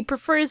 He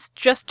prefers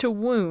just to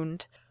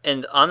wound.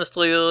 And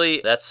honestly,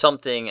 Lily, that's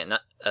something, and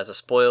as a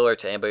spoiler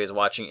to anybody who's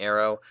watching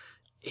Arrow,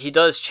 he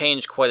does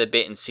change quite a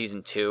bit in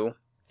Season 2,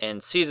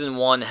 And season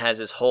 1 has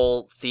this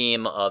whole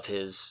theme of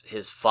his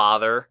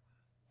father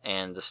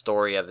and the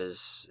story of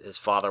his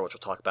father, which we'll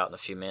talk about in a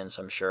few minutes,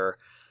 I'm sure,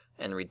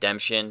 and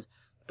redemption.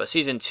 But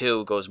season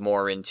 2 goes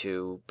more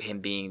into him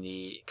being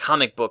the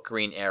comic book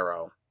Green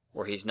Arrow,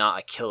 where he's not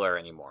a killer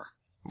anymore.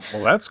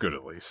 Well, that's good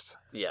at least.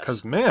 Yes.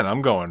 Because, man,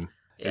 I'm going,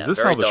 is this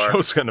very how the dark.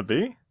 show's going to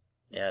be?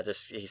 Yeah,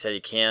 he said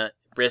you can't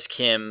risk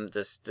him,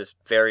 this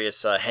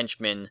various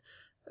henchmen,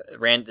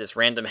 this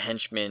random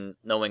henchman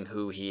knowing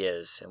who he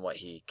is and what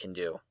he can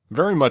do.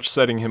 Very much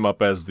setting him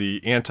up as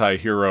the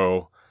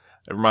anti-hero.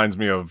 It reminds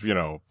me of,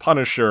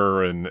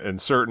 Punisher and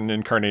certain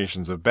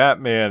incarnations of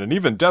Batman, and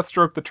even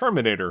Deathstroke the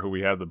Terminator, who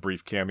we had the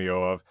brief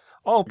cameo of.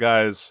 All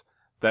guys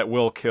that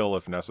will kill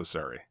if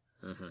necessary.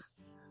 Mm-hmm.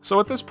 So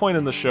at this point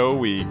in the show,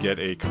 we get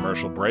a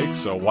commercial break,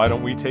 so why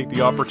don't we take the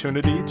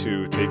opportunity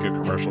to take a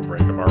commercial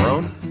break of our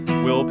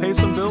own? We'll pay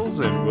some bills,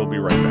 and we'll be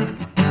right back.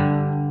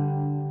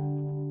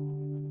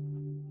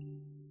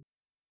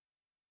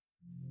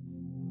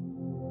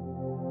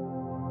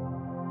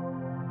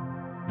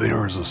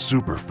 There's a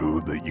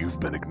superfood that you've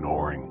been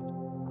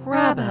ignoring.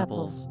 Crab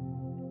apples.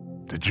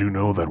 Did you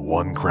know that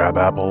one crab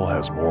apple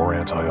has more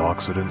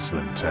antioxidants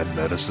than 10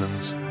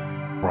 medicines?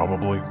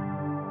 Probably.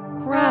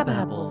 Crab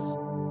apples.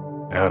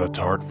 Add a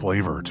tart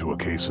flavor to a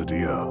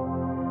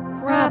quesadilla.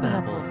 Crab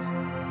apples.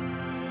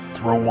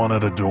 Throw one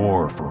at a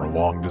door for a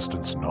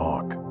long-distance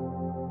knock.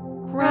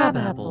 Crab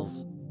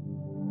apples.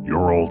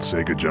 Your old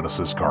Sega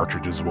Genesis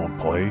cartridges won't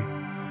play?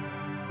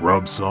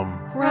 Rub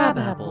some Crab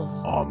apples.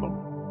 on them.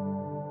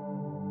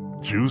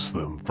 Juice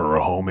them for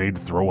a homemade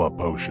throw-up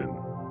potion.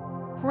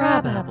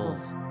 Crab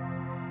apples.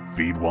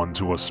 Feed one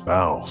to a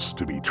spouse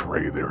to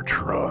betray their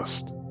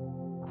trust.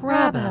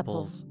 Crab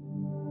apples.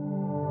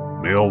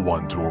 Mail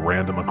one to a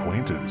random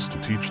acquaintance to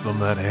teach them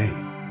that, hey,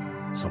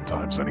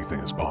 sometimes anything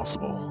is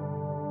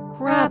possible.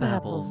 Crab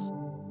apples.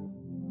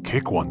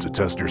 Kick one to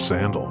test your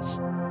sandals.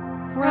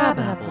 Crab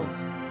apples.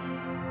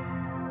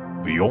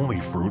 The only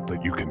fruit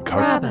that you can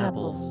Crab cut...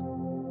 apples.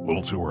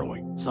 Little too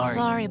early.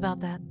 Sorry about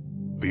that.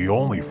 The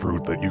only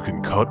fruit that you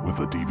can cut with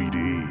a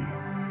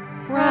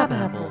DVD. Crab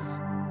apples.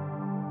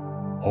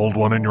 Hold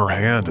one in your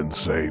hand and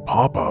say,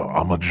 Papa,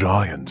 I'm a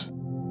giant.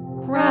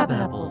 Crab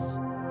apples.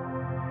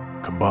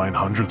 Combine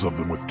hundreds of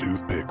them with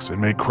toothpicks and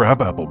make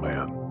Crabapple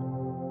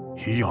Man.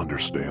 He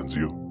understands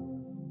you.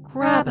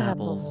 Crab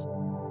apples.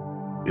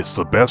 It's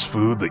the best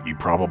food that you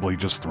probably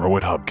just throw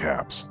at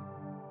hubcaps.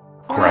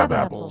 Crab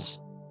apples.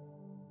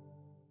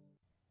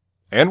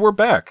 And we're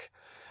back.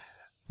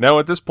 Now,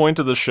 at this point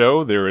of the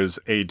show, there is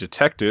a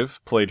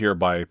detective, played here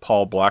by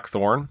Paul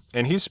Blackthorne,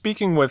 and he's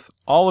speaking with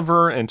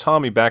Oliver and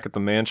Tommy back at the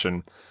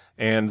mansion,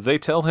 and they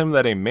tell him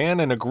that a man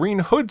in a green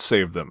hood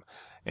saved them,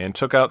 and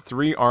took out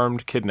 3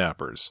 armed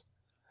kidnappers.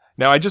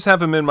 Now, I just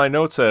have him in my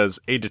notes as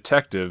a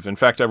detective. In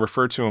fact, I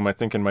refer to him, I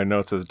think, in my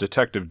notes as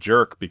Detective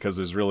Jerk, because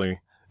there's really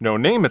no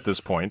name at this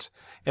point,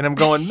 and I'm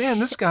going, man,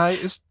 this guy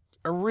is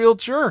a real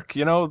jerk,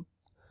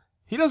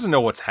 He doesn't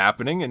know what's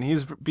happening, and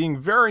he's being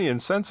very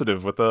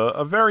insensitive with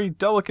a very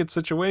delicate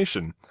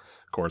situation.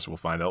 Of course, we'll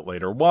find out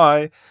later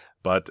why,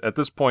 but at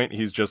this point,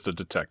 he's just a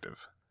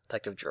detective.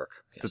 Detective Jerk.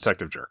 Yes.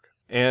 Detective Jerk.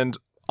 And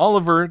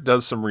Oliver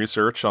does some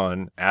research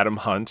on Adam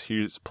Hunt.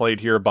 He's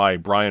played here by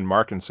Brian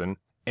Markinson,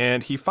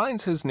 and he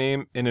finds his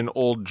name in an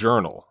old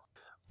journal.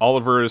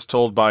 Oliver is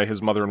told by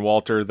his mother and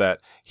Walter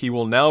that he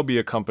will now be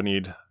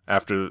accompanied,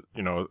 after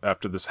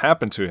this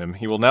happened to him,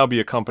 he will now be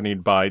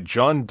accompanied by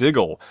John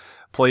Diggle,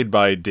 played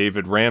by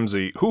David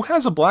Ramsey, who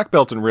has a black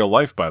belt in real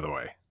life, by the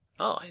way.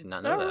 Oh, I did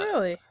not know that. Oh,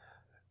 really?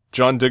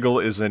 John Diggle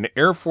is an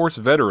Air Force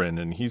veteran,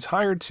 and he's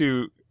hired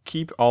to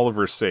keep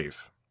Oliver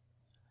safe.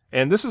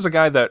 And this is a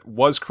guy that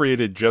was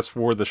created just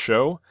for the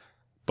show,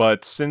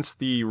 but since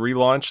the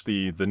relaunch,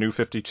 the New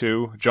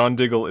 52, John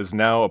Diggle is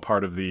now a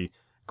part of the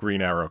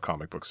Green Arrow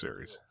comic book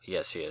series.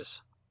 Yes, he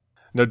is.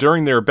 Now,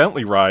 during their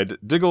Bentley ride,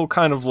 Diggle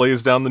kind of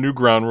lays down the new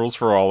ground rules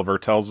for Oliver,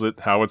 tells it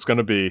how it's going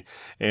to be,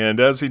 and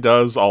as he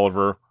does,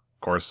 Oliver,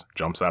 of course,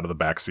 jumps out of the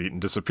back seat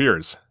and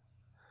disappears.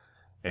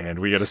 And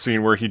we get a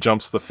scene where he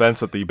jumps the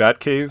fence at the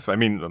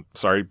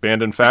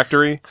Bandon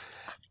Factory,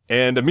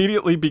 and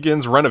immediately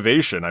begins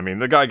renovation.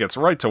 The guy gets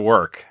right to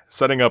work,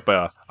 setting up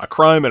a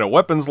crime and a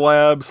weapons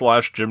lab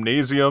 /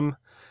 gymnasium.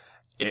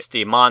 It's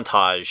the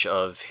montage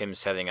of him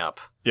setting up.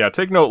 Yeah,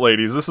 take note,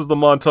 ladies. This is the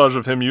montage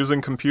of him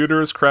using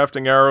computers,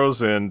 crafting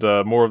arrows, and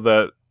more of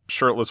that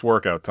shirtless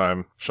workout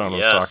time Sean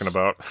was talking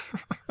about.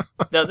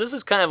 Now, this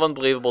is kind of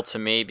unbelievable to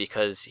me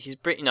because he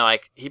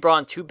brought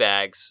in 2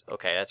 bags.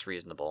 Okay, that's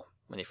reasonable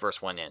when he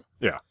first went in.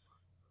 Yeah.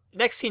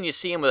 Next scene, you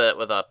see him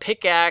with a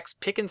pickaxe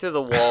picking through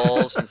the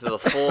walls and through the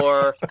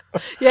floor.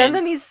 Yeah, and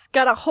then he's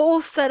got a whole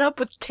setup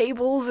with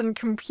tables and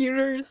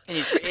computers. And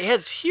he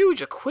has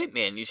huge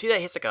equipment. You see that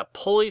he has like a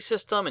pulley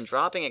system and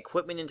dropping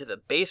equipment into the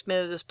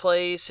basement of this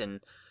place.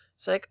 And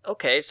it's like,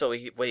 okay, so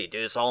he did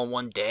this all in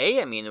one day?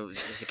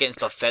 Is he getting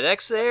stuff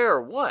FedEx there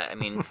or what?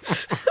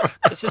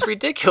 This is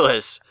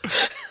ridiculous.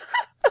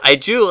 I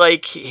do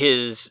like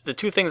the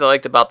two things I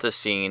liked about this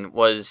scene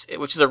was,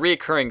 which is a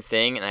reoccurring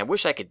thing, and I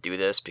wish I could do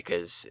this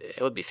because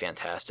it would be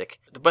fantastic.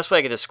 The best way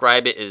I could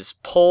describe it is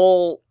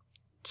pole,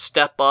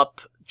 step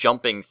up,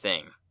 jumping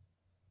thing.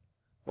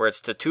 Where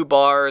it's the two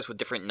bars with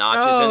different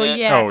notches in it.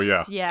 Yes, Oh,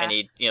 yeah. yeah. And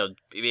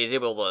he's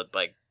able to,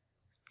 like,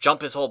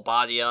 jump his whole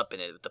body up,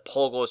 and the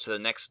pole goes to the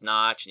next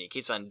notch, and he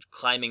keeps on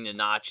climbing the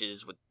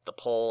notches with the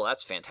pole.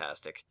 That's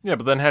fantastic. Yeah,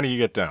 but then how do you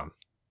get down?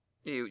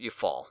 You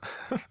fall.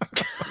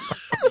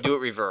 You do it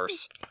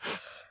reverse.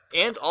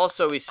 And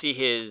also we see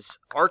his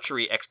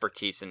archery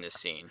expertise in this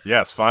scene.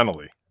 Yes,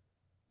 finally.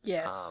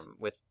 Yes.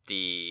 With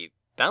the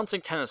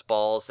bouncing tennis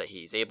balls that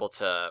he's able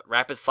to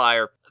rapid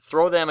fire,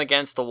 throw them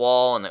against the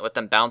wall and let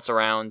them bounce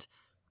around,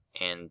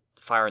 and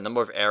fire a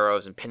number of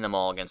arrows and pin them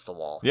all against the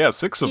wall. Yeah,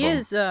 6 of He them.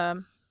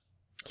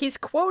 is, he's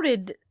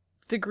quoted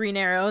the Green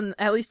Arrow,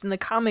 at least in the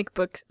comic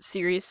book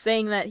series,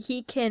 saying that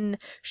he can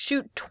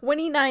shoot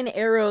 29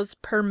 arrows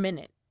per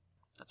minute.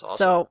 That's awesome.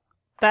 So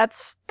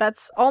that's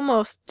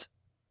almost,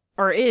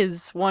 or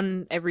is,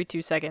 one every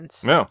 2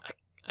 seconds. No.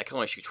 I can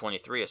only shoot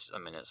 23 a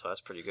minute, so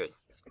that's pretty good.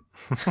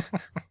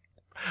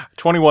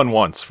 21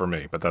 once for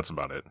me, but that's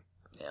about it.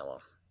 Yeah,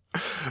 well.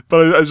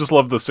 But I just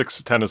love the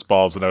 6 tennis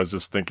balls, and I was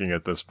just thinking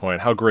at this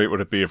point, how great would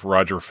it be if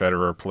Roger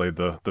Federer played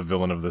the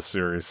villain of this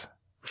series?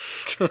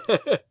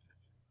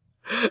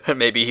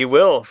 Maybe he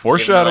will.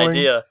 Foreshadowing. Give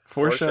him an idea.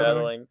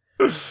 Foreshadowing.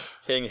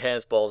 Hitting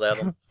tennis balls at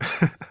him.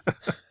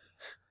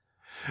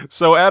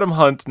 So Adam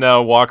Hunt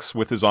now walks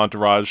with his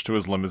entourage to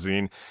his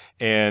limousine,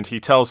 and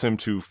he tells him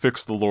to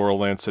fix the Laurel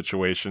Land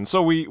situation.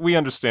 So we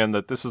understand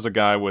that this is a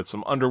guy with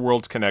some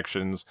underworld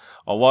connections,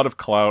 a lot of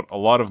clout, a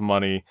lot of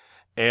money,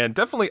 and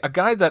definitely a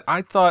guy that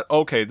I thought,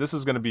 okay, this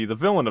is going to be the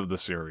villain of the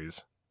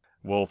series.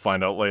 We'll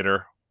find out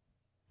later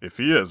if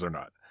he is or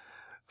not.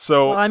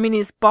 So, Well, I mean,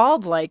 he's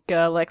bald like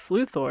Lex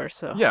Luthor,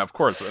 so. yeah, of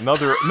course,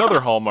 another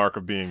hallmark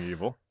of being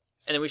evil.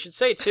 And we should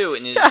say, too,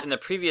 in the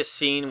previous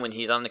scene when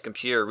he's on the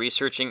computer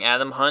researching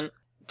Adam Hunt,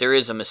 there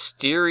is a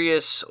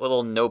mysterious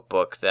little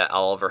notebook that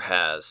Oliver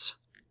has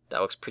that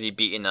looks pretty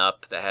beaten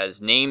up, that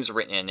has names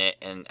written in it,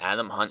 and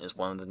Adam Hunt is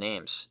one of the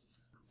names.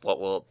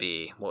 What will it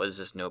be? What is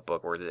this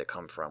notebook? Where did it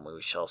come from?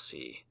 We shall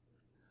see.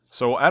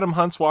 So Adam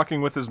Hunt's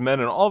walking with his men,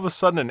 and all of a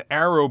sudden an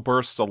arrow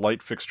bursts a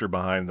light fixture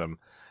behind them.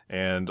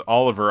 And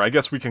Oliver, I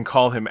guess we can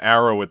call him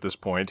Arrow at this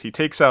point, he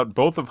takes out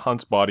both of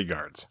Hunt's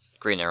bodyguards.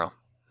 Green Arrow.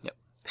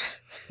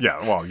 Yeah,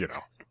 well, you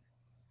know.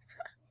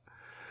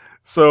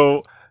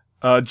 So,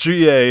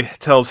 GA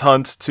tells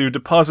Hunt to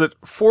deposit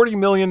 $40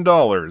 million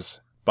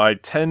by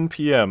 10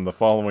 p.m. the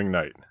following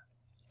night.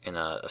 In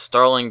a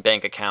Starling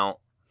Bank account,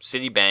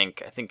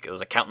 Citibank, I think it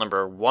was account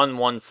number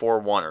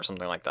 1141 or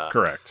something like that.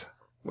 Correct.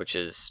 Which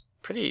is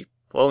pretty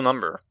low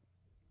number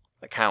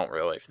account,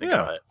 really, if you think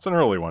about Yeah, it. it's an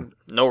early one.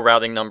 No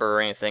routing number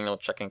or anything, no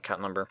checking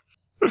account number.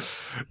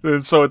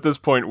 And so at this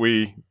point,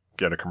 we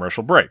get a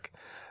commercial break.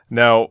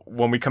 Now,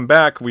 when we come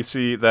back, we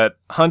see that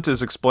Hunt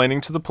is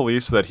explaining to the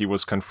police that he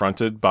was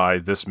confronted by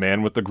this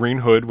man with the green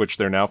hood, which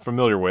they're now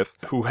familiar with,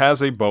 who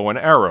has a bow and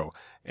arrow.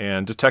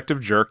 And Detective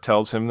Jerk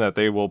tells him that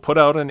they will put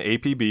out an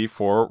APB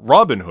for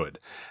Robin Hood.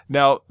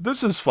 Now,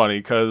 this is funny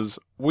because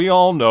we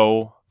all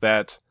know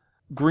that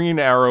Green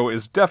Arrow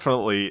is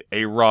definitely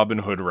a Robin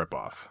Hood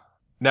ripoff.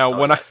 Now,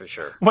 For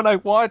sure. when I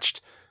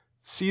watched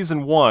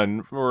Season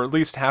 1, or at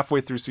least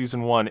halfway through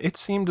Season 1, it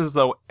seemed as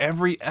though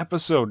every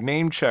episode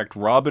name-checked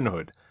Robin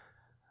Hood.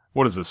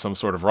 What is this, some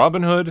sort of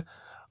Robin Hood?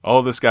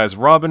 Oh, this guy's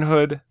Robin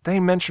Hood. They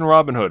mention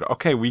Robin Hood.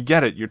 Okay, we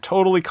get it. You're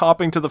totally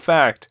copping to the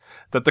fact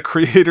that the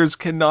creators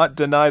cannot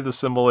deny the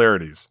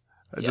similarities.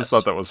 I Yes. just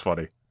thought that was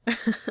funny.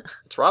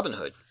 It's Robin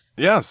Hood.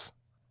 Yes.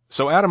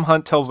 So Adam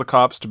Hunt tells the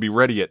cops to be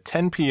ready at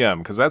 10 p.m.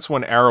 because that's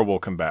when Arrow will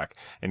come back.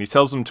 And he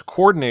tells them to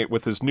coordinate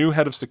with his new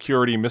head of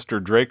security,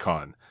 Mr.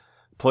 Dracon,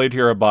 played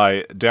here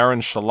by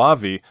Darren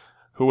Shalavi,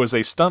 who was a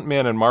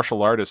stuntman and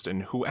martial artist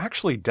and who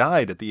actually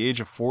died at the age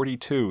of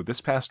 42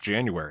 this past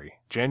January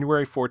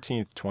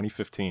 14th,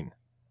 2015.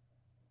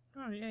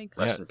 Oh, yikes.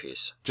 Rest in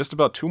peace. Just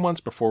about 2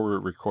 months before we were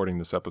recording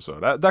this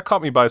episode. That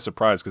caught me by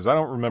surprise because I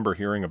don't remember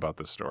hearing about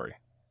this story.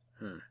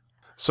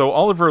 So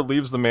Oliver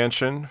leaves the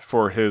mansion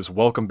for his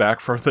welcome back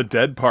from the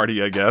dead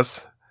party, I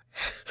guess,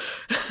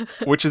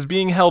 which is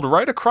being held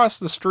right across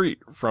the street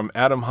from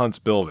Adam Hunt's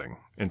building,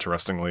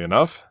 interestingly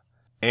enough.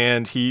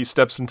 And he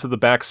steps into the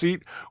back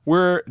seat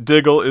where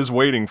Diggle is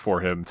waiting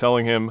for him,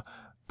 telling him,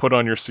 put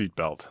on your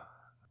seatbelt.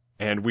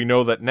 And we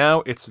know that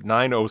now it's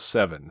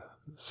 9:07,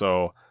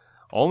 so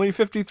only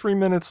 53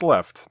 minutes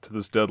left to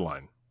this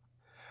deadline.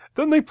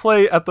 Then they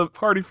play, at the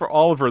party for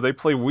Oliver, they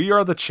play We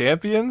Are the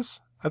Champions.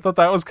 I thought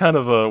that was kind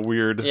of a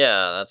weird...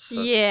 Yeah, that's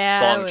a Yeah,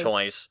 song it was-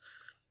 choice.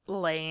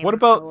 Lame. What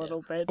about- a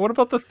little bit? What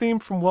about the theme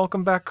from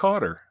Welcome Back,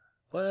 Kotter?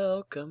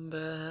 Welcome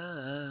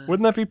back.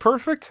 Wouldn't that be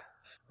perfect?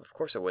 Of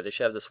course it would. They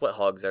should have the sweat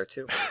hogs there,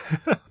 too.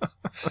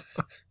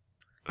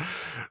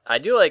 I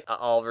do like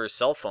Oliver's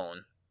cell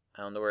phone.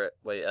 I don't know where...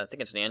 Wait, I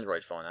think it's an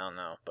Android phone. I don't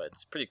know. But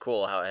it's pretty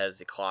cool how it has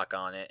the clock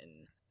on it.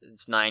 And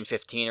it's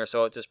 9:15 or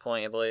so at this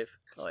point, I believe.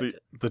 I It's liked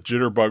it. the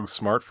Jitterbug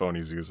smartphone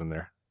he's using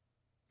there.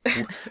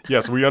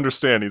 Yes, we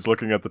understand he's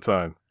looking at the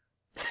time.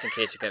 Just in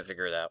case you couldn't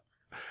figure it out.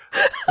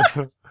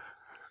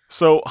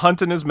 So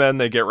Hunt and his men,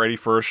 they get ready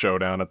for a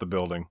showdown at the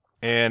building.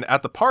 And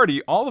at the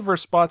party, Oliver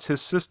spots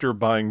his sister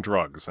buying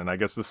drugs. And I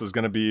guess this is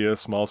going to be a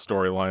small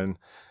storyline.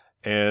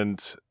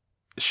 And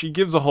she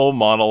gives a whole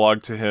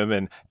monologue to him.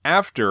 And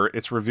after,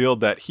 it's revealed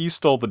that he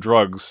stole the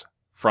drugs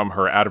from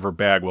her out of her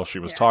bag while she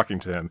was talking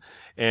to him.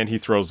 And he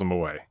throws them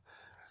away.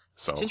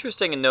 So It's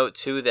interesting to note,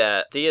 too,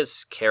 that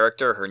Thea's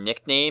character, her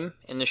nickname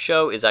in the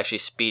show, is actually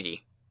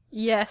Speedy.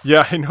 Yes.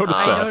 yeah, I noticed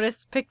that. I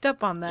noticed, picked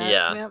up on that.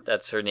 Yeah, Yep.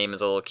 that's her name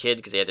as a little kid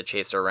because they had to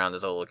chase her around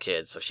as a little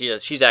kid. So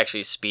she's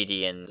actually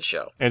Speedy in the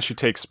show. And she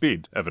takes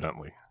speed,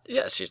 evidently.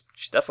 Yeah, she's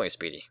definitely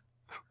Speedy.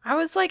 I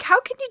was like, how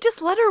could you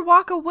just let her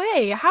walk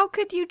away? How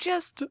could you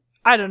just...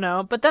 I don't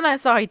know. But then I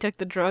saw he took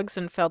the drugs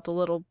and felt a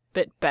little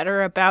bit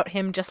better about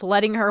him just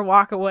letting her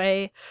walk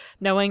away,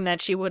 knowing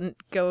that she wouldn't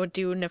go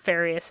do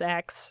nefarious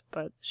acts.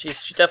 But She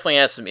definitely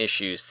has some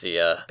issues,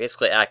 Thea.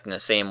 Basically acting the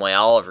same way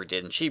Oliver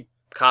did, and she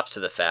cops to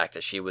the fact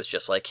that she was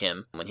just like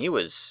him when he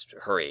was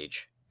her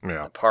age.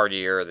 Yeah. The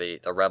partier,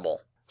 the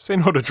rebel. Say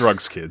no to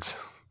drugs, kids.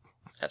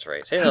 That's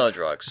right. Say no to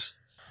drugs.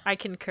 I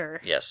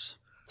concur. Yes.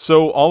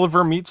 So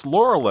Oliver meets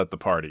Laurel at the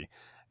party,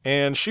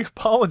 and she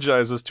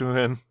apologizes to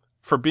him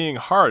for being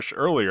harsh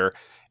earlier,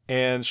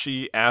 and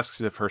she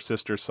asks if her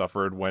sister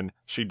suffered when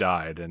she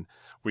died, and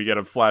we get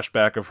a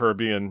flashback of her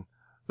being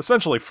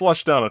essentially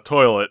flushed down a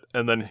toilet,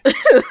 and then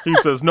he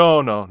says,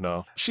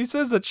 no. She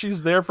says that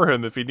she's there for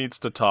him if he needs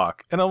to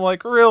talk, and I'm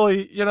like,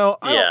 really?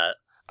 I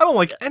don't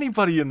like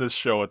anybody in this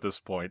show at this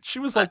point. She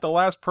was like the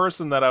last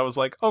person that I was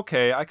like,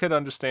 okay, I could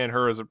understand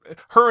her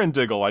her and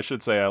Diggle, I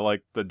should say. I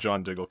like the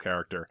John Diggle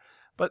character.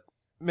 But,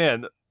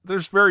 man,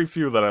 there's very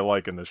few that I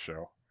like in this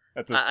show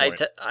at this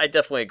point. I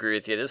definitely agree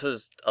with you. This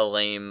was a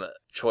lame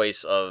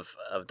choice of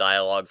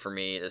dialogue for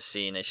me, this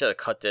scene. They should have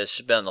cut this.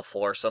 Should have been on the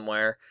floor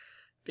somewhere.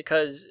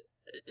 Because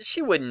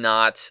she would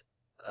not,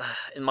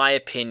 in my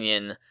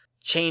opinion,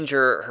 change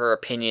her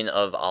opinion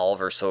of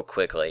Oliver so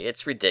quickly.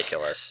 It's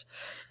ridiculous.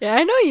 Yeah,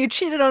 I know you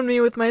cheated on me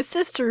with my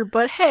sister,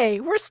 but hey,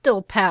 we're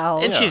still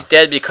pals. And she's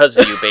dead because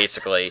of you,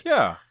 basically.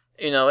 Yeah.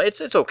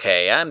 It's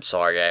okay. I'm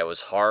sorry I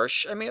was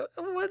harsh. I mean,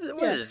 what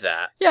is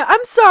that? Yeah,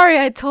 I'm sorry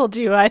I told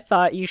you I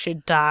thought you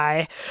should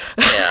die.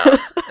 Yeah.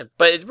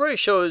 But it really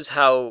shows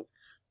how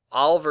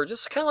Oliver,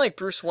 just kind of like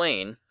Bruce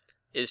Wayne,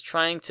 is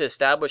trying to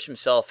establish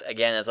himself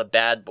again as a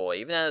bad boy.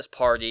 Even at his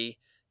party,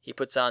 he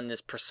puts on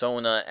this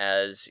persona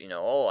as,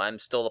 I'm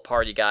still the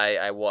party guy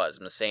I was.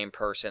 I'm the same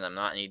person. I'm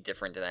not any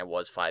different than I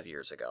was 5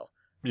 years ago.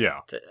 Yeah.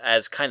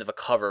 As kind of a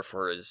cover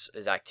for his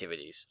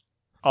activities.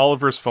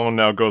 Oliver's phone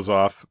now goes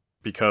off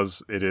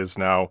because it is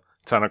now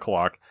 10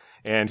 o'clock,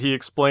 and he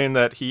explained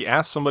that he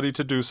asked somebody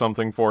to do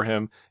something for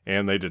him,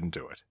 and they didn't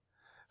do it.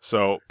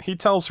 So he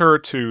tells her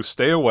to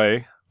stay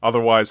away,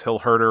 otherwise he'll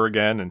hurt her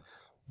again, and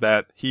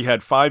that he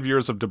had 5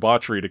 years of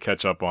debauchery to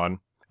catch up on.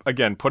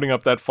 Again, putting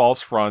up that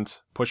false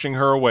front, pushing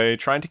her away,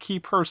 trying to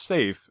keep her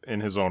safe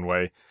in his own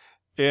way.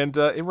 And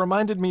it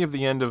reminded me of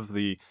the end of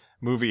the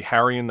movie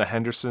Harry and the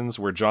Hendersons,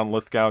 where John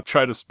Lithgow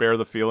tried to spare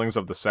the feelings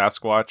of the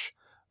Sasquatch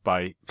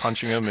by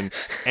punching him and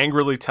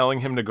angrily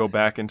telling him to go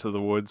back into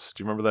the woods.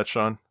 Do you remember that,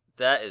 Sean?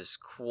 That is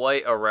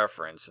quite a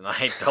reference, and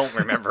I don't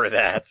remember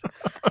that.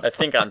 I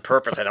think on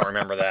purpose I don't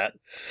remember that.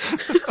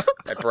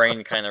 My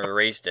brain kind of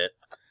erased it.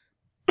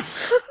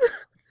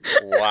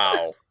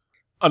 Wow.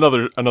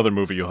 Another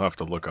movie you'll have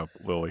to look up,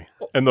 Lily.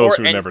 And those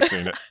who've never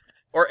seen it.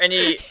 Or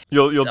any...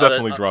 You'll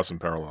definitely draw some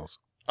parallels.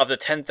 Of the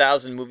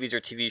 10,000 movies or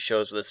TV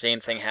shows where the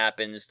same thing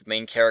happens, the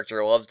main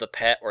character loves the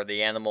pet or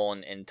the animal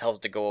and tells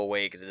it to go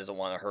away because it doesn't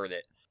want to hurt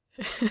it.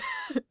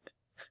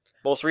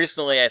 Most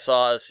recently, I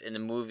saw us in the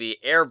movie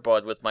Air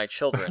Bud with my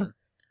children,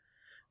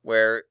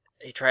 where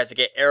he tries to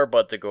get Air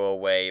Bud to go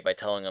away by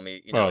telling him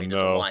he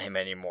doesn't want him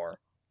anymore.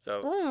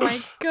 So, Oh my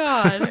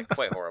god.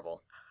 quite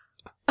horrible.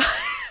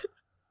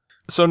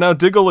 So now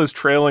Diggle is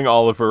trailing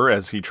Oliver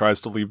as he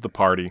tries to leave the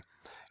party,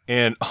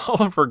 and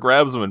Oliver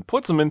grabs him and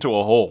puts him into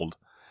a hold.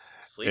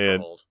 Sleeper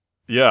hold.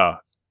 Yeah.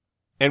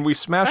 And we I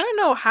smash... don't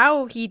know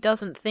how he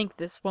doesn't think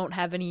this won't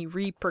have any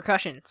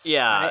repercussions.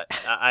 Yeah, right?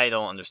 I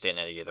don't understand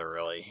that either,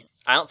 really.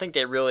 I don't think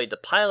the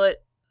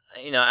pilot,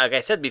 like I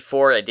said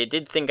before, they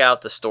did think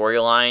out the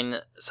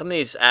storyline. Some of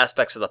these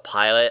aspects of the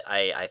pilot,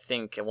 I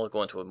think, and we'll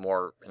go into it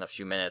more in a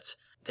few minutes,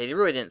 they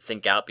really didn't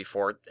think out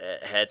before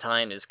ahead of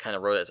time. They just kind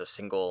of wrote it as a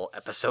single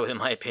episode, in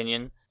my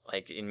opinion.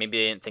 Like, maybe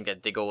they didn't think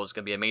that Diggle was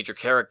going to be a major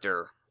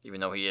character,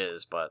 even though he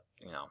is, but,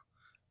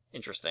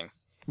 interesting.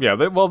 Yeah,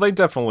 they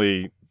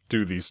definitely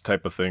do these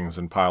type of things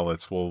in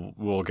pilots.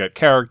 We'll get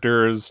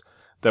characters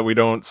that we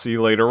don't see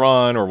later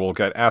on, or we'll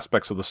get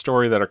aspects of the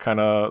story that kind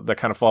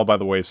of fall by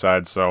the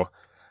wayside. So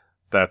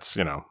that's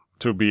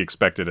to be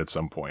expected at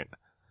some point.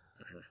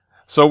 Mm-hmm.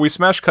 So we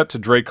smash cut to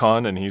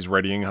Dracon, and he's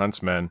readying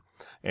Hunt's men,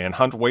 and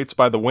Hunt waits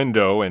by the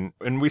window,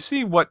 and we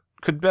see what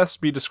could best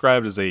be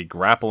described as a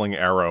grappling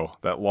arrow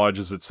that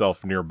lodges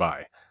itself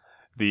nearby.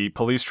 The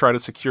police try to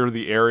secure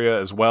the area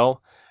as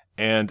well.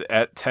 And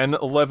at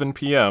 10:11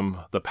 p.m.,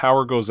 the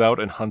power goes out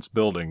in Hunt's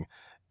building,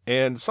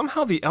 And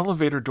somehow the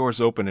elevator doors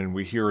open and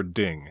we hear a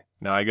ding.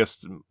 Now, I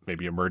guess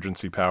maybe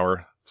emergency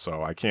power,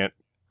 so I can't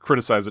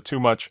criticize it too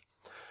much.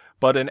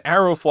 But an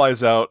arrow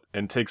flies out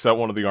and takes out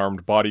one of the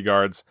armed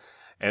bodyguards.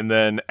 And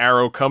then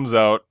Arrow comes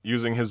out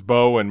using his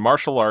bow and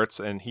martial arts,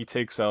 and he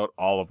takes out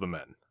all of the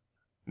men.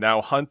 Now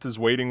Hunt is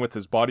waiting with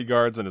his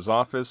bodyguards in his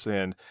office,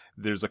 and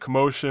there's a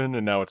commotion,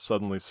 and now it's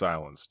suddenly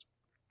silenced.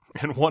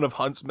 And one of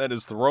Hunt's men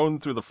is thrown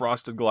through the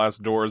frosted glass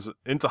doors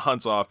into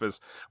Hunt's office,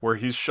 where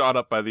he's shot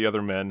up by the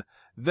other men.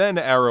 Then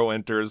Arrow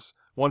enters,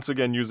 once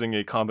again using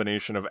a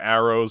combination of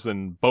arrows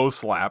and bow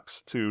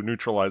slaps to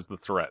neutralize the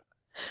threat.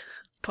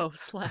 Bow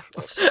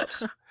slaps.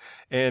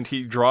 And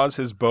he draws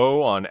his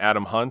bow on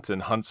Adam Hunt,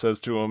 and Hunt says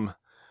to him,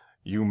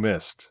 "You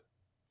missed."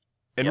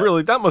 And Yep.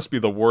 really, that must be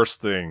the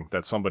worst thing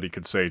that somebody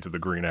could say to the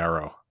Green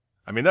Arrow.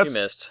 I mean, You that's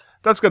missed.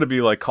 got to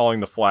be like calling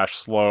the Flash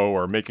slow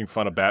or making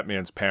fun of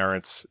Batman's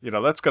parents. You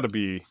know, that's got to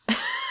be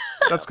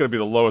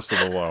the lowest of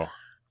the low.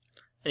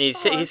 And he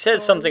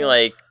said something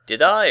like,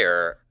 "Did I?"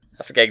 Or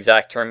I forget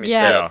exact term he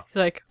said. Yeah. He's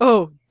like,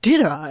 oh,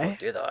 did I?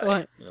 Did I?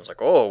 What? And I was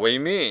like, "Oh, what do you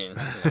mean?"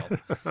 You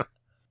know.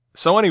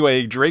 So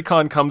anyway,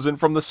 Dracon comes in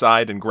from the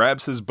side and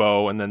grabs his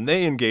bow, and then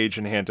they engage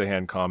in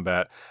hand-to-hand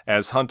combat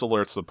as Hunt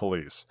alerts the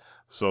police.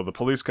 So the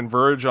police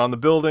converge on the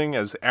building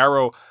as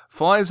Arrow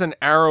flies an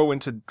arrow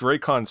into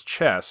Dracon's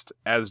chest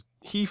as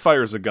he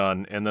fires a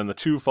gun, and then the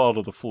two fall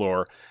to the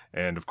floor,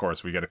 and of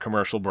course we get a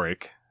commercial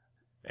break.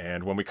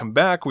 And when we come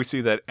back, we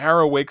see that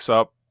Arrow wakes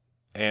up,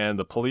 and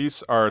the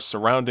police are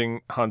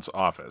surrounding Hunt's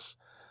office.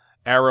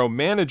 Arrow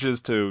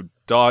manages to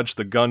dodge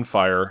the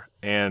gunfire,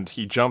 and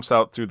he jumps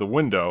out through the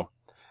window.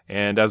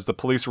 And as the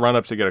police run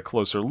up to get a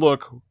closer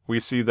look, we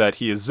see that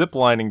he is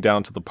ziplining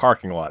down to the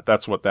parking lot.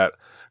 That's what that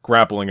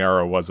grappling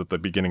arrow was at the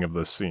beginning of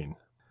this scene.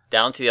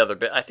 Down to the other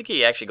I think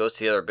he actually goes to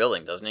the other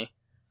building, doesn't he?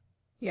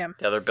 Yeah.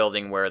 The other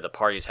building where the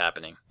party's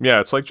happening. Yeah,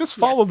 it's like, just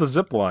follow Yes. the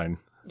zip line.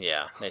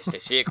 Yeah, they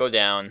see it go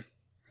down.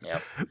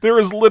 Yep. There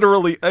is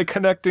literally a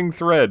connecting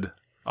thread,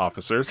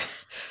 officers.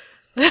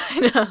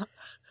 I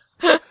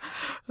know.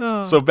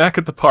 Oh. So back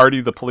at the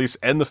party, the police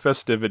end the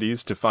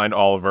festivities to find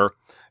Oliver,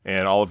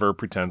 and Oliver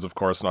pretends, of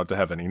course, not to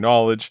have any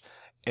knowledge.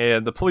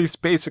 And the police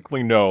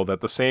basically know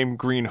that the same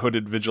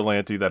green-hooded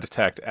vigilante that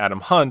attacked Adam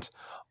Hunt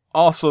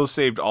also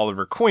saved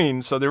Oliver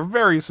Queen, so they're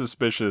very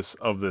suspicious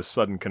of this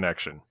sudden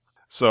connection.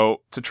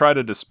 So, to try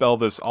to dispel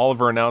this,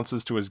 Oliver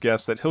announces to his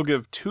guests that he'll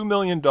give $2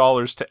 million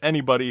to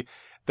anybody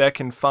that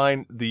can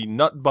find the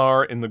nut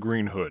bar in the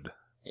Green Hood.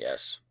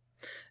 Yes.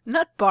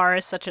 Nut bar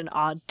is such an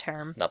odd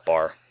term. Nut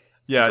bar.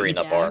 Yeah, Green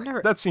nut bar. I've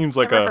never, that seems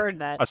like never heard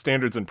that. a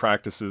standards and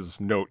practices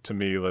note to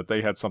me that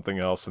they had something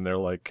else and they're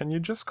like, can you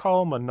just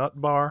call him a nut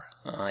bar?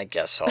 I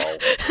guess so.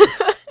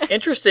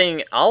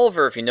 Interesting,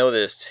 Oliver, if you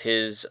noticed,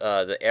 his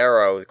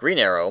the Green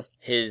Arrow,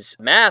 his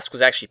mask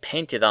was actually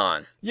painted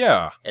on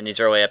Yeah. in these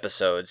early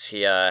episodes.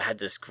 He had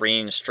this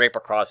green stripe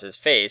across his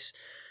face,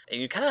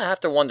 and you kind of have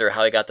to wonder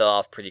how he got that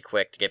off pretty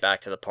quick to get back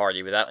to the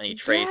party without any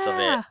trace of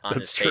it Yeah. on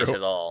That's his face true.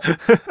 at all.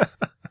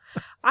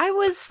 I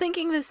was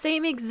thinking the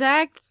same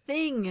exact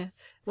thing.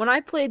 When I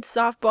played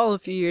softball a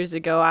few years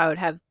ago, I would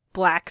have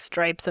black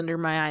stripes under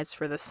my eyes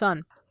for the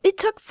sun. It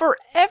took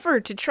forever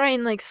to try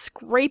and, like,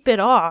 scrape it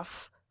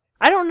off.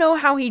 I don't know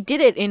how he did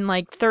it in,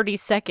 like, 30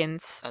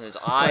 seconds. And his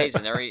eyes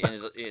and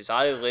his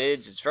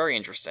eyelids, it's very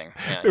interesting.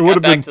 Yeah, It would've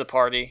got back been- to the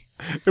party.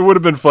 It would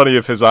have been funny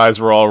if his eyes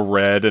were all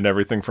red and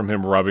everything from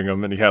him rubbing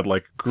them and he had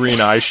like green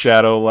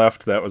eyeshadow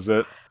left. That was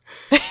it.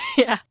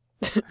 Yeah.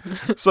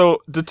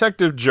 So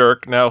Detective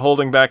Jerk, now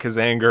holding back his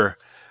anger,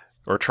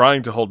 or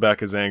trying to hold back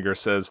his anger,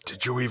 says,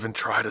 "Did you even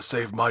try to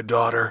save my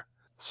daughter?"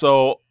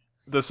 So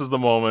this is the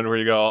moment where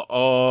you go,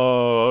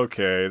 oh,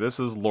 okay, this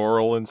is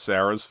Laurel and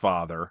Sarah's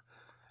father.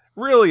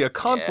 Really a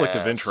conflict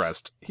of Yes.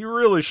 interest. He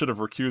really should have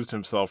recused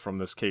himself from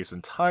this case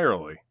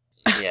entirely.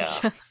 Yeah.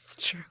 That's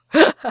true.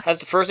 Has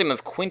the first name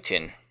of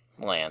Quentin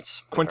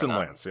Lance. Quentin believe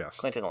it or not. Lance, yes.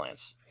 Quentin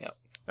Lance, yep.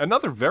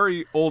 Another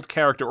very old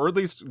character, or at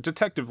least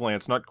Detective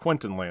Lance, not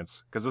Quentin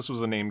Lance, because this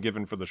was a name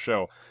given for the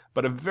show,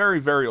 but a very,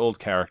 very old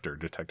character,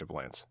 Detective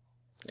Lance.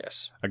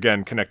 Yes,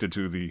 Again, connected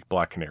to the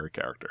Black Canary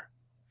character.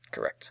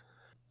 correct.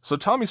 So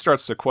Tommy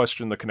starts to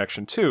question the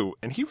connection too,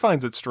 and he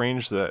finds it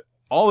strange that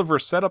Oliver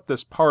set up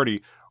this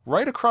party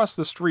right across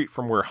the street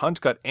from where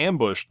Hunt got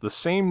ambushed the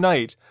same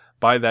night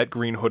by that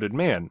green-hooded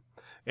man.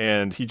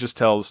 And he just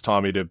tells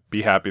Tommy to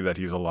be happy that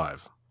he's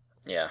alive.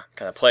 Yeah,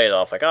 kind of play it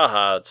off like,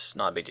 aha, it's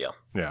not a big deal.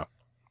 Yeah.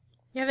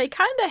 Yeah, they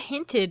kind of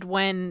hinted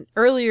when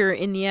earlier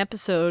in the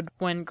episode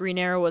when Green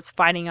Arrow was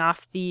fighting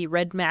off the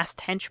red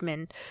masked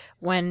henchman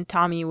when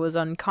Tommy was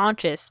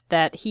unconscious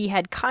that he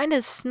had kind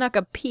of snuck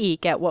a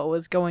peek at what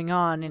was going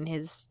on in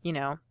his,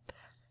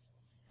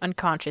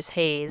 unconscious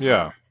haze.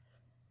 Yeah.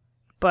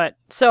 But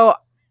so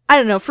I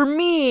don't know. For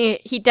me,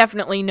 he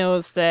definitely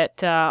knows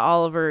that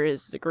Oliver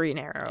is the Green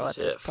Arrow Is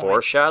at this it point.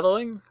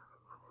 foreshadowing?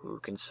 Who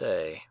can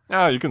say?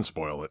 Ah, you can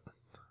spoil it.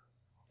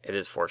 It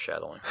is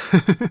foreshadowing.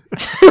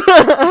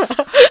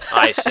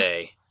 I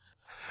say.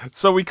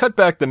 So we cut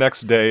back the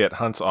next day at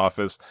Hunt's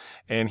office,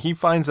 and he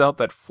finds out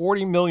that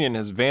 $40 million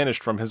has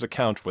vanished from his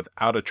account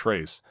without a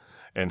trace.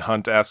 And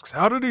Hunt asks,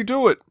 how did he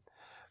do it?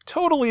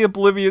 Totally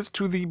oblivious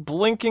to the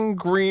blinking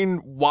green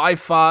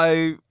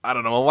Wi-Fi,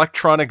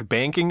 electronic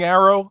banking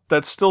arrow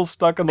that's still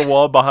stuck in the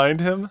wall behind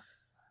him.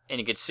 And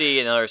you could see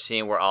another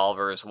scene where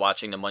Oliver is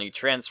watching the money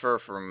transfer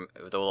from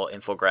the little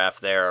infograph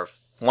there of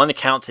one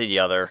account to the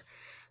other,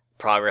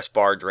 progress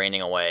bar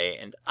draining away.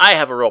 And I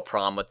have a real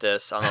problem with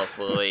this. I don't know if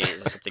Lily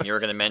is something you were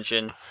going to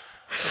mention.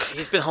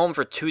 He's been home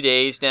for 2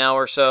 days now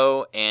or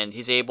so, and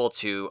he's able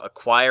to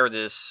acquire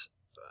this,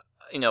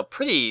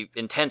 pretty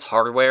intense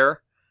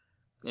hardware.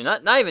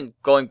 Not even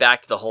going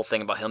back to the whole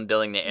thing about him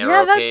building the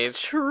arrow cave. Yeah,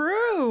 that's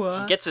true.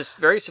 He gets this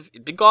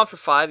been gone for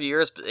 5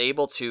 years, but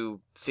able to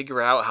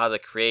figure out how to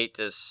create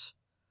this.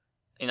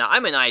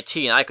 I'm in IT,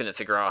 and I couldn't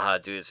figure out how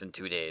to do this in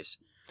 2 days.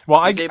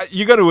 Well,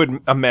 you got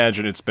to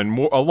imagine it's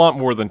been a lot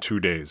more than 2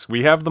 days.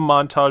 We have the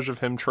montage of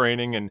him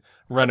training and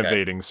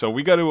renovating, so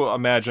we got to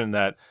imagine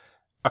that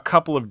a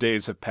couple of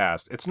days have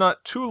passed. It's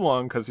not too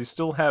long because he's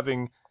still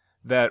having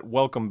that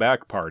welcome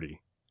back party.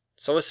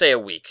 So let's say a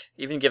week.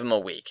 Even give him a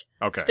week.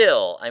 Okay.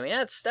 Still,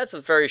 that's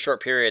a very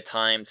short period of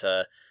time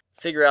to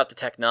figure out the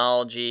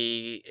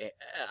technology.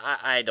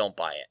 I don't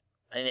buy it.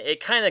 And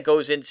it kind of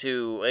goes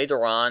into,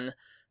 later on,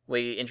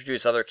 we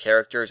introduce other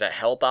characters that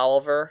help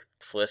Oliver.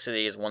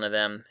 Felicity is one of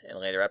them in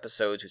later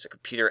episodes, who's a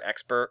computer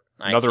expert.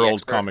 Another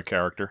old comic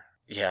character.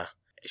 Yeah.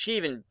 She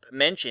even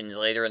mentions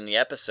later in the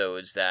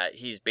episodes that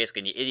he's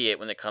basically an idiot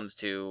when it comes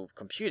to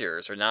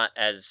computers, or not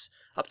as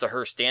up to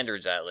her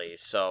standards at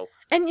least. So,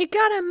 and you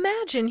gotta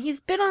imagine, he's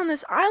been on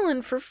this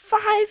island for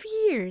 5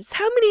 years.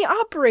 How many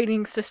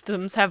operating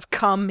systems have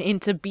come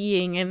into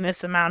being in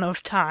this amount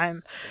of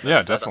time?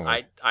 Yeah,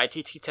 definitely.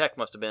 ITT Tech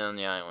must have been on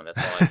the island.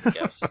 That's all I can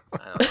guess.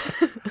 I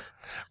don't know.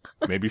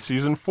 Maybe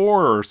season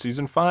 4 or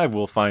season 5,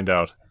 we'll find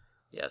out.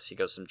 Yes, he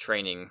goes some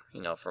training,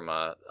 from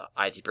a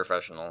IT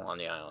professional on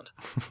the island.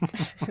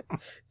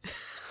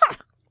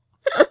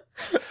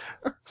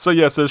 So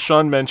yes, as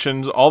Sean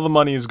mentioned, all the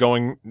money is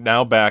going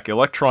now back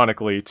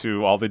electronically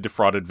to all the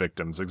defrauded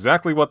victims.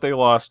 Exactly what they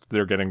lost,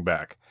 they're getting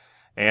back.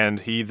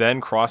 And he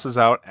then crosses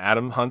out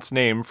Adam Hunt's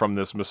name from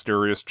this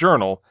mysterious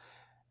journal.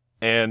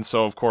 And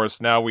so, of course,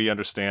 now we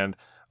understand,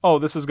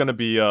 this is going to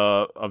be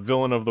a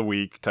villain of the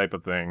week type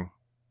of thing.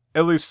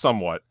 At least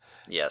somewhat.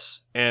 Yes.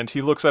 And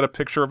he looks at a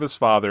picture of his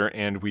father,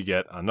 and we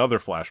get another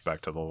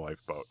flashback to the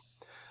lifeboat.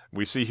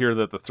 We see here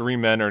that the 3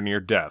 men are near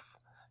death,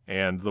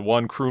 and the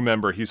one crew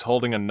member, he's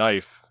holding a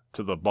knife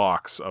to the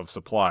box of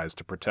supplies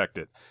to protect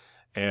it.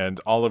 And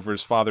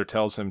Oliver's father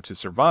tells him to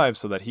survive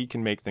so that he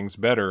can make things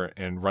better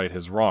and right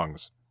his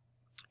wrongs.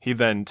 He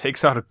then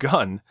takes out a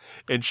gun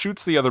and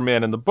shoots the other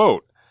man in the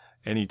boat,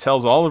 and he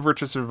tells Oliver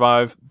to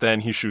survive,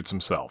 then he shoots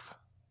himself.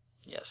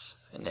 Yes,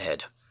 in the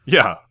head.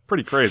 Yeah,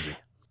 pretty crazy.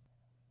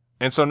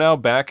 And so now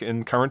back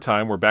in current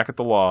time, we're back at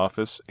the law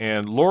office,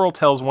 and Laurel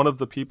tells one of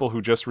the people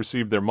who just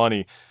received their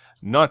money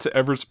not to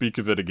ever speak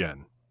of it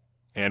again.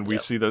 And we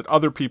see that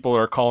other people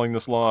are calling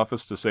this law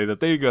office to say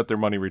that they got their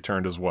money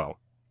returned as well.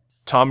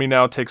 Tommy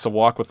now takes a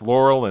walk with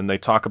Laurel, and they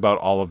talk about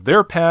all of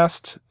their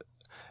past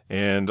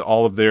and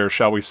all of their,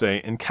 shall we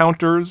say,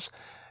 encounters.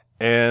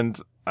 And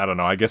I don't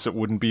know, I guess it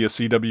wouldn't be a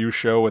CW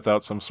show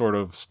without some sort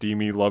of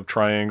steamy love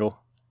triangle.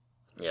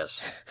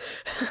 Yes.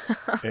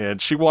 And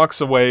she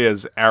walks away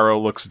as Arrow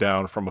looks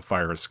down from a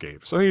fire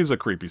escape. So he's a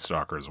creepy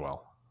stalker as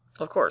well.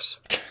 Of course.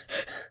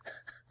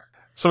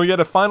 So we get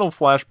a final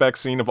flashback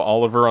scene of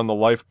Oliver on the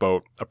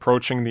lifeboat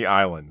approaching the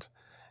island.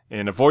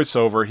 In a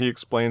voiceover, he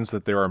explains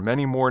that there are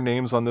many more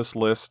names on this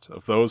list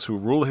of those who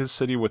rule his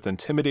city with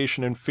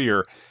intimidation and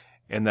fear,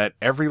 and that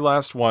every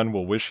last one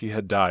will wish he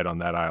had died on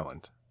that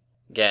island.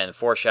 Again,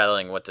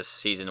 foreshadowing what this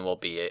season will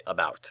be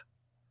about.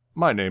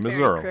 My name is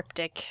Very Earl.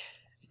 cryptic.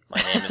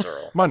 My name is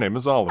Earl. My name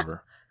is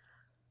Oliver.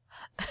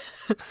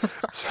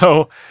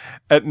 So,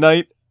 at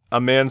night,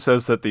 a man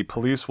says that the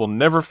police will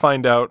never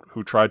find out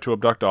who tried to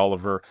abduct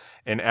Oliver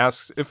and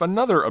asks if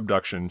another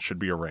abduction should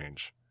be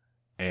arranged.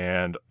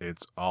 And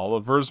it's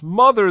Oliver's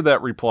mother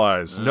that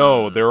replies,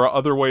 No, there are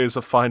other ways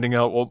of finding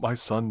out what my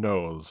son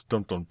knows.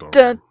 Dun dun dun.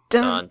 Dun,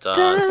 Dun, dun,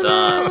 dun,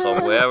 dun.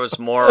 So there was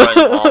more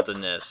involved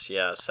in this.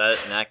 Yes,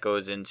 that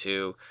goes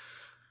into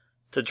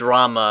the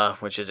drama,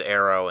 which is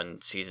Arrow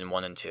in season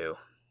 1 and 2.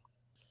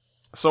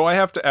 So I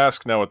have to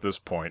ask now at this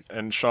point,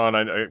 and Sean,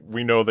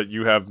 we know that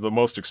you have the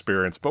most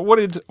experience, but what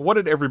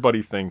did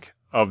everybody think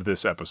of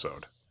this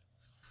episode?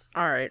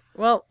 All right.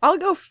 Well, I'll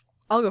go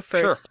first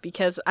Sure.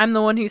 because I'm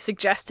the one who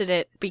suggested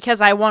it. Because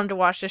I wanted to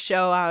watch the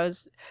show, I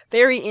was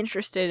very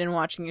interested in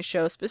watching a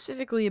show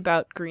specifically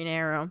about Green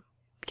Arrow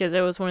because it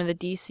was one of the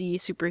DC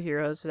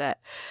superheroes that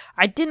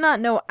I did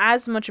not know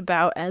as much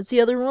about as the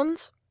other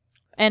ones.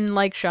 And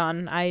like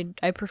Sean, I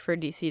prefer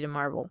DC to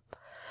Marvel.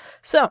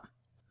 So,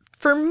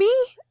 for me,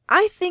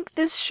 I think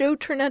this show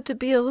turned out to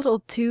be a little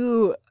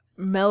too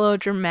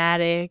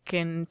melodramatic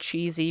and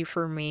cheesy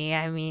for me.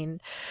 I mean,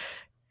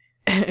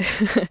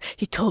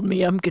 he told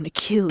me I'm gonna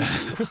kill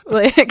you.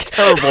 Like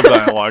Terrible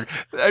dialogue.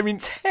 I mean,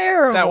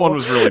 terrible. that one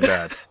was really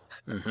bad.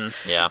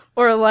 Mm-hmm. Yeah.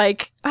 Or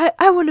like,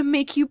 I want to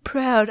make you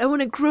proud. I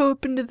want to grow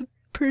up into the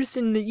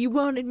person that you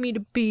wanted me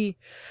to be.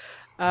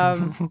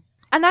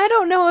 And I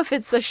don't know if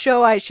it's a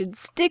show I should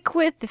stick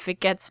with, if it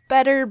gets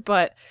better,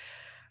 but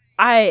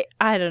I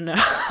don't know.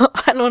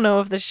 I don't know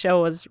if the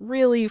show was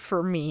really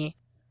for me.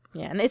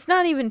 Yeah, and it's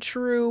not even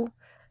true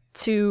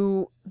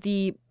to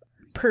the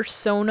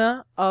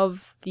persona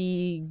of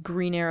the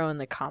Green Arrow in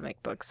the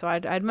comic book. So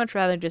I'd much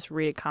rather just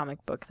read a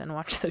comic book than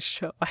watch the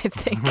show, I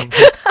think.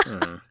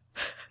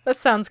 That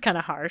sounds kind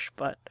of harsh,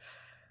 but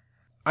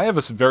I have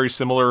a very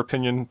similar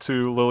opinion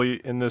to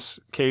Lily in this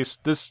case.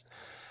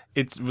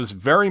 It was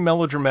very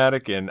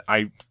melodramatic, and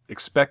I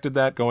expected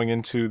that going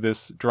into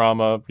this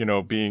drama,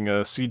 being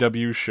a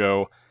CW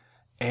show,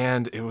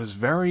 and it was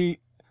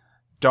very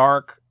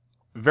dark,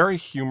 very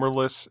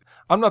humorless.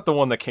 I'm not the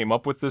one that came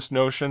up with this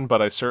notion,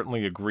 but I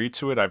certainly agree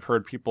to it. I've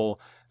heard people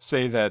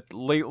say that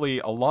lately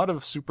a lot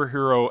of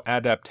superhero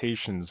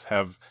adaptations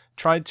have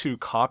tried to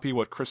copy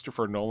what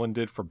Christopher Nolan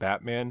did for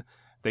Batman.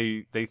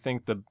 They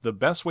think the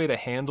best way to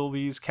handle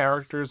these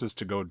characters is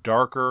to go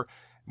darker,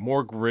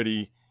 more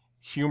gritty,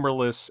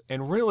 humorless,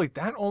 and really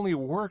that only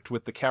worked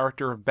with the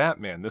character of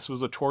Batman. This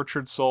was a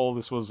tortured soul,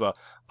 this was a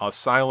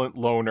silent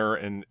loner,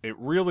 and it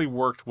really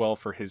worked well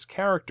for his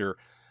character.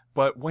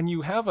 But when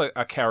you have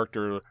a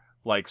character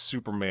like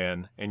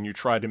Superman and you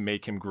try to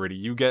make him gritty,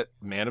 you get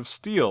Man of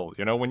Steel.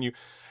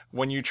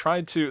 When you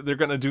tried to, they're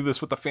going to do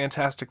this with the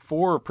Fantastic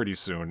Four pretty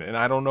soon, and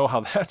I don't know how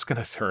that's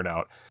going to turn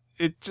out.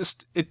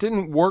 It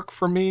didn't work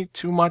for me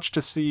too much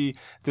to see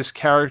this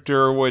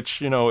character,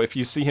 which, if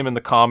you see him in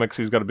the comics,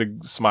 he's got a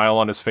big smile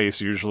on his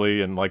face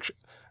usually, and like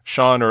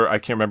Sean, or I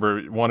can't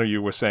remember, one of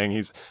you was saying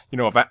he's,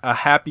 a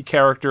happy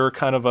character,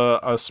 kind of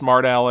a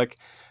smart aleck.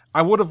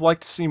 I would have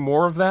liked to see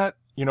more of that.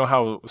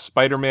 How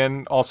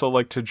Spider-Man also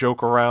liked to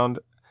joke around.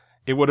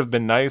 It would have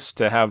been nice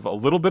to have a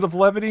little bit of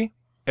levity.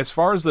 As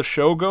far as the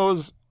show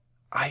goes,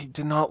 I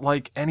did not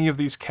like any of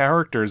these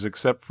characters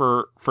except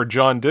for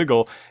John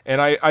Diggle,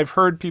 and I've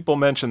heard people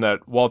mention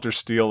that Walter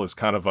Steele is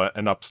kind of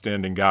an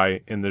upstanding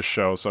guy in this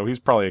show, so he's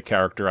probably a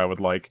character I would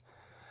like.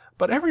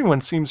 But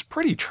everyone seems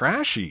pretty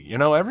trashy,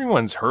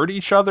 everyone's hurt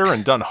each other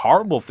and done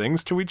horrible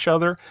things to each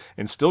other,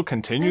 and still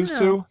continues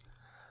to.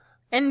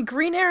 And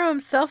Green Arrow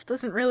himself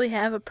doesn't really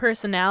have a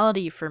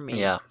personality for me.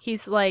 Yeah.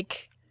 He's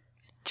like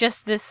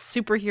just this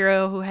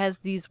superhero who has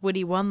these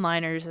witty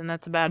one-liners, and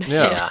that's about it.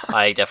 Yeah,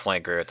 I definitely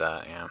agree with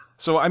that, yeah.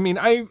 So, I mean,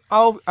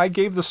 I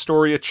gave the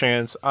story a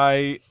chance.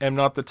 I am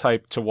not the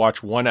type to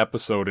watch one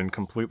episode and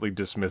completely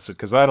dismiss it,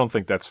 because I don't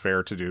think that's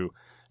fair to do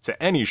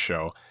to any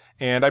show.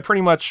 And I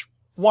pretty much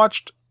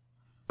watched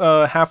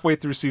halfway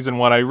through season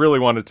 1. I really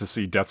wanted to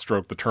see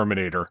Deathstroke the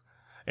Terminator,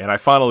 and I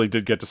finally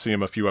did get to see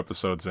him a few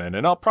episodes in,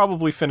 and I'll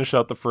probably finish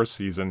out the first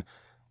season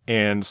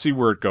and see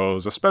where it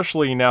goes,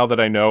 especially now that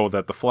I know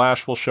that the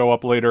Flash will show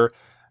up later,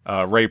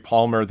 Ray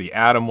Palmer, the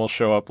Atom will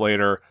show up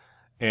later,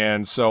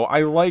 and so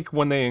I like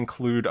when they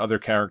include other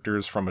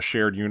characters from a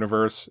shared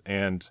universe,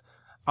 and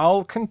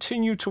I'll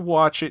continue to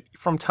watch it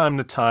from time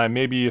to time.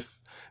 Maybe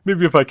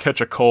if I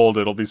catch a cold,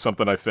 it'll be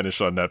something I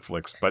finish on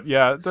Netflix. But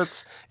yeah,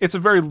 it's a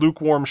very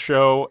lukewarm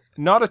show,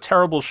 not a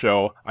terrible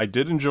show. I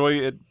did enjoy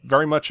it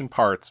very much in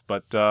parts,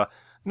 but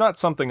not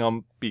something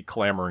I'll be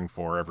clamoring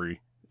for every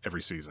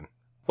season.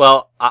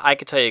 Well, I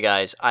can tell you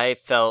guys, I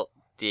felt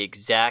the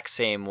exact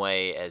same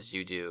way as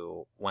you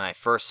do when I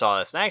first saw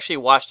this. And I actually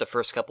watched the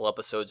first couple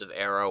episodes of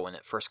Arrow when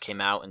it first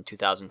came out in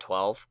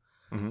 2012.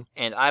 Mm-hmm.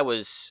 And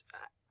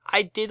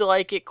I did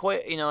like it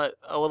quite,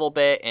 a little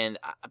bit.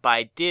 But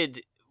I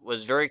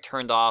was very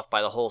turned off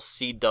by the whole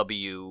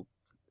CW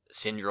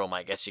syndrome,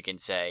 I guess you can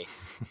say.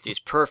 These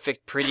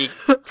perfect,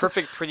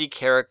 pretty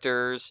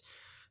characters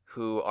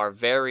who are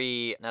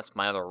very, that's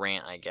my other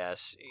rant, I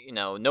guess,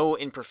 no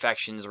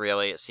imperfections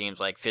really, it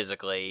seems like,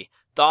 physically.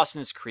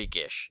 Dawson's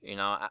Creek-ish,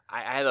 I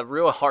had a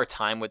real hard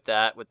time with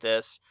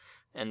this,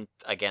 and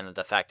again,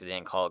 the fact that they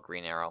didn't call it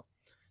Green Arrow.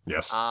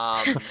 Yes.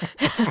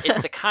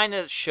 It's the kind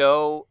of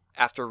show,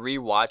 after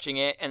rewatching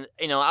it, and,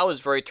 I was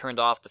very turned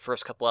off the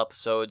first couple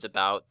episodes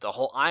about the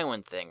whole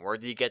island thing. Where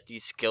do you get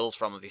these skills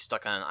from if you're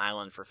stuck on an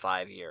island for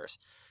 5 years?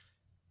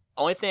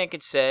 Only thing I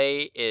could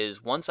say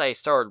is once I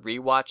started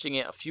rewatching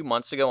it a few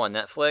months ago on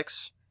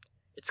Netflix,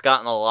 it's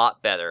gotten a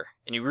lot better.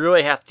 And you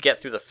really have to get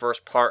through the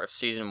first part of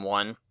season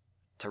 1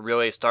 to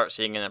really start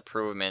seeing an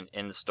improvement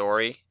in the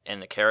story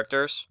and the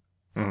characters.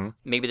 Mm-hmm.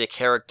 Maybe the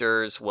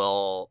characters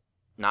will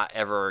not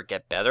ever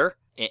get better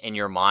in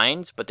your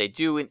minds, but they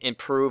do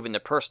improve, and the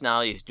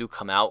personalities do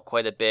come out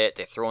quite a bit.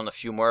 They throw in a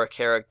few more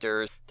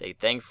characters. They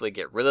thankfully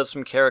get rid of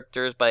some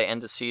characters by the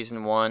end of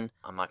season 1.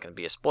 I'm not going to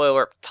be a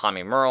spoiler.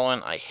 Tommy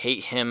Merlin, I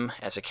hate him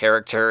as a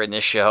character in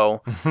this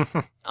show. Yeah,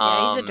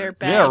 he's a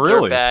dirtbag. Yeah,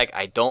 really. Dirtbag.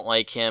 I don't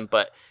like him,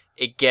 but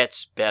it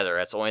gets better.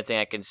 That's the only thing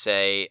I can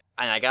say.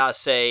 And I gotta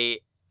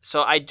say,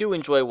 so I do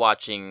enjoy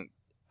watching.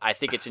 I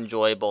think it's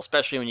enjoyable,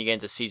 especially when you get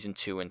into season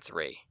 2 and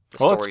 3. The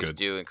stories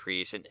do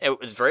increase, and it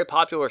was a very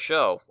popular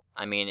show.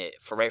 I mean,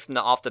 right from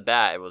off the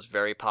bat, it was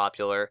very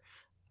popular.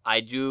 I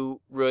do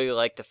really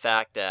like the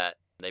fact that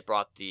they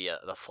brought the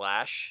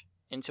Flash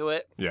into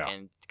it. Yeah.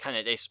 And kind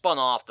of they spun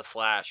off the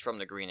Flash from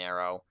the Green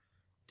Arrow.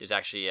 There's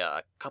actually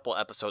a couple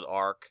episode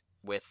arc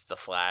with the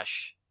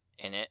Flash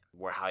in it,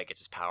 where how he gets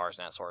his powers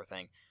and that sort of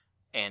thing.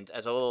 And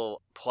as a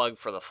little plug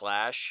for The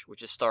Flash, which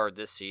just started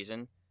this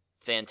season,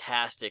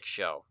 fantastic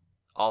show.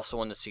 Also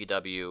on the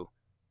CW,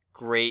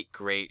 great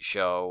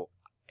show.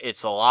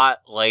 It's a lot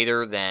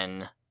lighter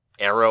than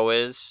Arrow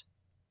is.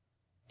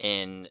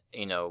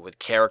 With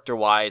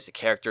character-wise, the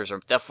characters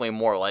are definitely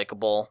more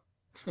likable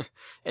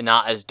and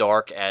not as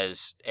dark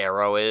as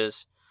Arrow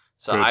is.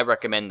 So Good. I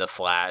recommend The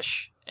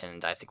Flash,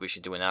 and I think we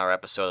should do another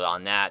episode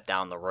on that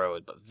down the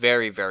road, but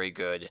very, very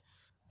good.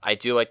 I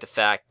do like the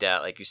fact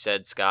that, like you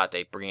said, Scott,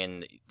 they bring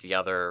in the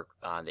other,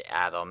 the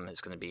Atom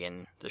is going to be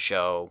in the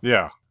show.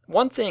 Yeah.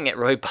 One thing that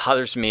really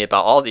bothers me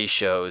about all these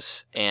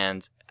shows,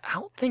 and I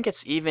don't think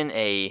it's even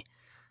a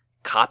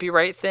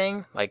copyright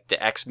thing, like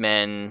the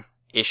X-Men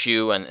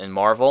issue and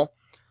Marvel,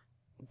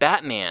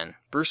 Batman,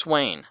 Bruce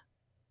Wayne,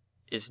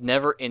 is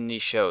never in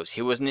these shows.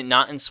 He was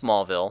not in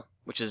Smallville,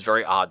 which is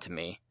very odd to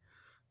me.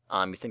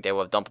 You think they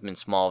would have dumped him in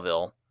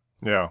Smallville.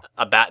 Yeah.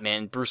 A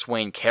Batman, Bruce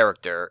Wayne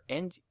character,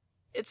 and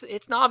it's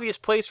an obvious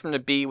place for him to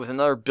be with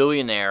another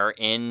billionaire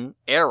in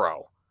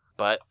Arrow,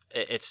 but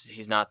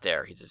he's not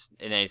there.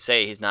 And they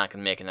say he's not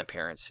going to make an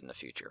appearance in the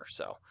future.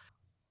 So,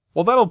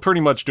 Well, that'll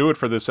pretty much do it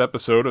for this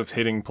episode of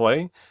Hitting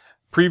Play.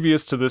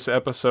 Previous to this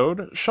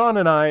episode, Sean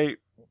and I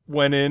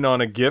went in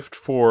on a gift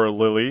for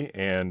Lily,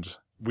 and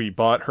we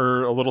bought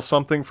her a little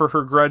something for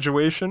her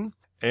graduation.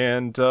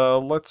 And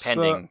let's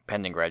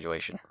pending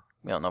graduation.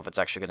 We don't know if it's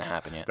actually going to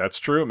happen yet. That's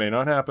true. It may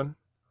not happen.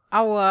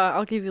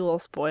 I'll give you a little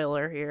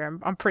spoiler here.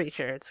 I'm pretty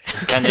sure it's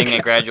Pending a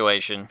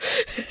graduation.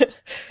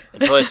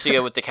 Until I see it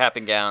with the cap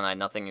and gown,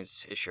 nothing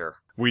is sure.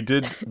 We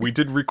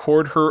did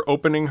record her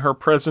opening her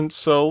present,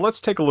 so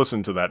let's take a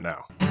listen to that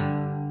now.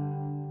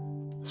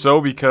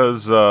 So,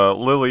 because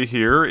Lily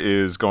here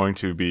is going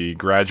to be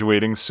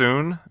graduating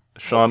soon,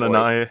 Sean and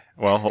I,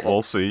 well,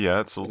 we'll see. Yeah,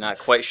 it's We're not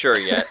quite sure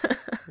yet.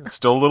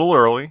 still a little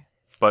early,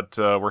 but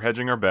we're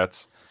hedging our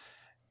bets.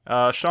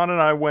 Sean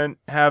and I went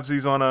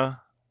halvesies on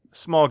a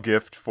small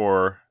gift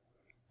for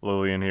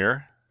Lillian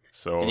here.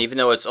 So, And even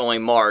though it's only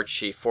March,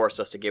 she forced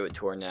us to give it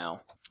to her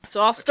now.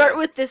 So I'll start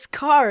with this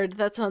card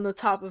that's on the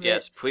top of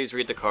Yes, it. please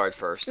read the card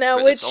first. Now,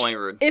 It's only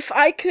rude. if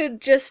I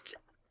could just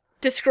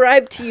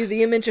describe to you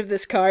the image of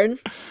this card,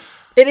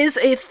 it is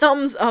a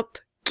thumbs up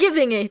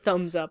giving a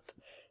thumbs up.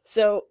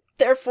 So,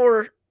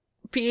 therefore,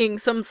 being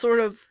some sort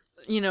of,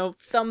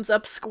 thumbs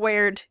up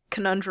squared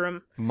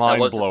conundrum.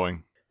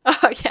 mind-blowing.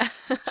 Oh, yeah.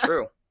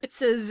 True. It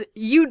says,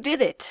 "You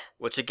did it."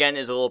 Which, again,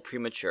 is a little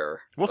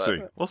premature. We'll but-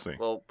 see. We'll see.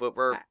 Well, but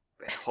we're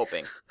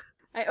hoping.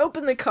 I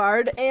open the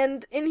card,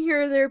 and in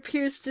here there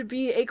appears to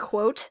be a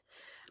quote.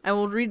 I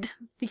will read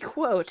the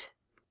quote.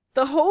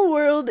 "The whole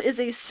world is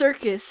a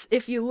circus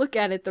if you look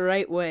at it the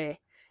right way.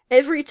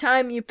 Every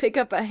time you pick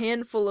up a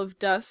handful of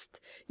dust,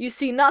 you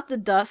see not the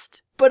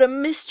dust, but a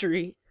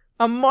mystery,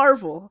 a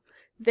marvel,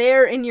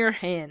 there in your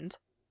hand.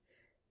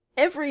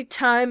 Every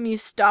time you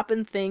stop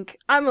and think,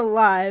 I'm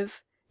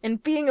alive,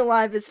 and being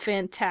alive is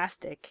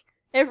fantastic.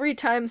 Every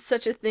time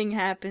such a thing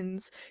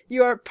happens,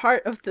 you are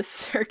part of the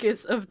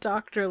circus of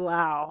Dr.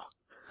 Lau.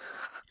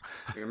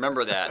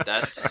 Remember that.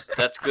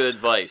 That's good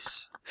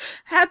advice.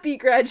 Happy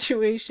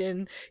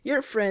graduation,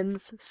 your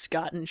friends,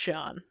 Scott and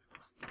Sean."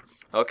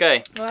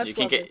 Okay, Well, that's you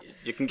can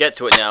lovely. get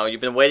to it now.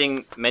 You've been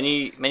waiting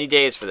many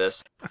days for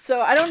this. So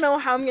I don't know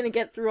how I'm going to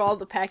get through all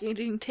the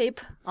packaging tape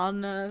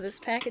on this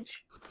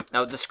package.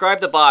 Now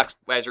describe the box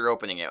as you're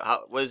opening it.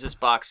 What is this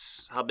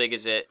box? How big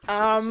is it?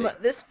 Let's see.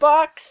 This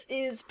box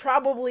is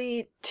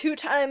probably 3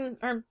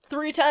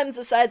 times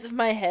the size of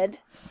my head.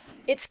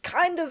 It's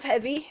kind of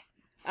heavy.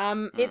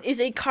 It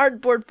is a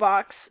cardboard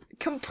box,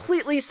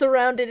 completely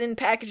surrounded in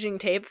packaging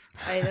tape.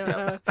 I don't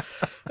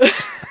know.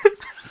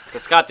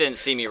 Because Scott didn't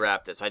see me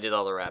wrap this. I did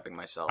all the wrapping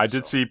myself. I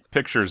did see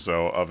pictures,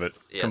 though, of it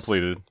Yes.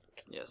 completed.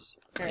 Yes.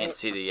 I Alright. didn't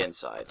see the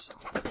inside. So.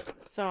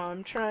 So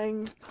I'm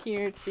trying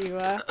here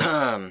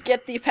to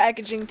get the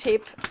packaging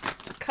tape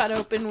cut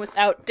open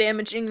without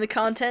damaging the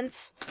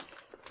contents.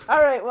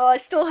 Alright, well, I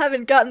still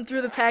haven't gotten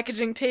through the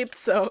packaging tape,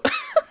 so...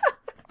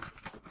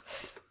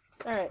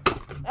 Alright.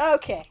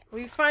 Okay,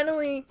 we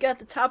finally got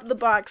the top of the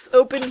box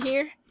open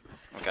here.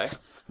 Okay.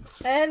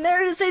 And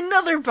there is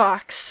another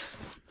box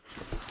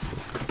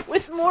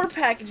with more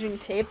packaging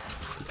tape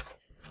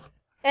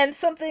and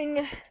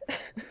something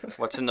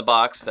What's in the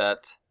box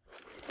that...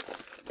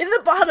 in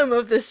the bottom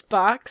of this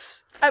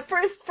box.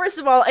 First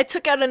of all, I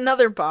took out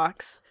another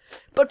box,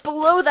 but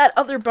below that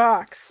other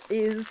box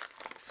is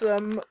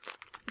some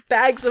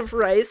bags of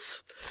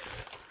rice.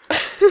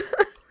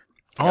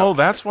 Oh,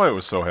 that's why it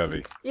was so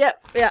heavy.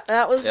 Yep,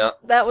 that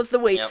was the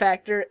weight Yep.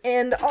 factor,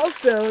 and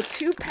also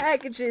 2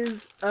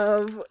 packages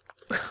of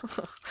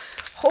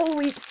whole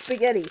wheat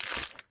spaghetti.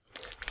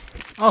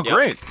 Oh, Yep.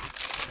 great.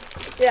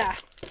 Yeah.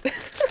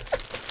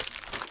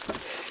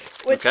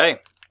 Which, Okay.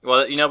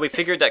 Well, we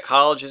figured that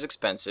college is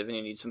expensive and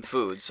you need some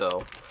food,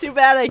 so... too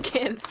bad I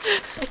can't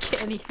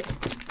eat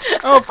it.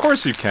 Oh, of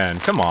course you can.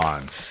 Come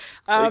on.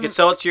 Well, you can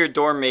sell it to your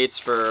dorm mates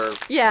for,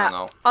 Yeah, I don't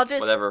know, I'll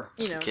just, whatever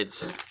you know.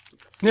 kids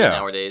Yeah.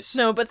 nowadays.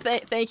 No, but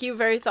thank you.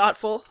 Very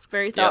thoughtful.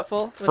 Very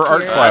thoughtful. For with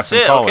art your- class.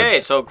 That's in it. college.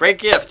 Okay, so great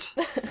gift.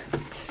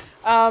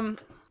 All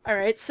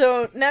right,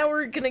 so now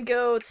we're gonna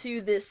go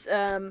to this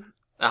How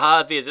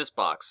heavy is this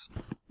box?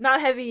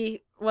 not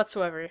heavy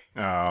whatsoever.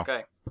 Oh.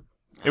 Okay.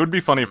 It would be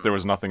funny if there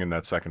was nothing in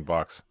that second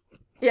box.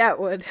 Yeah, it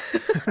would.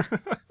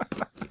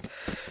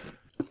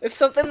 If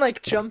something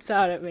like jumps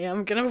out at me,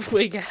 I'm gonna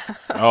wig out.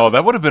 Oh,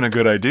 that would have been a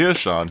good idea,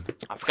 Sean.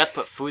 I forgot to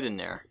put food in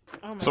there.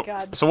 Oh my So,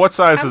 god. so what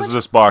size How is much-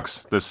 this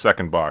box? This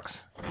second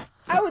box?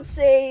 I would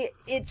say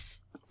it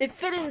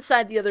fit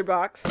inside the other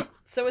box,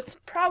 so it's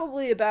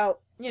probably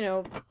about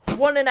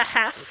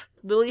 1.5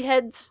 lily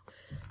heads,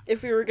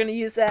 if we were gonna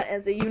use that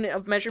as a unit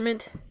of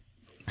measurement.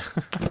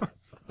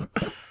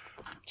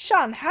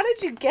 Sean, how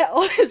did you get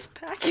all this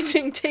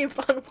packaging tape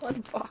on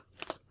one box?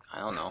 I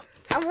don't know.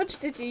 How much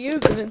did you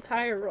use an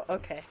entire roll?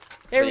 Okay,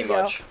 there we Pretty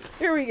go. much.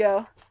 Here we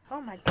go.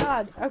 Oh my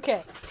god.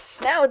 Okay,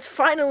 now it's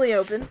finally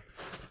open.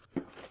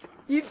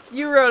 You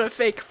wrote a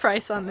fake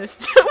price on this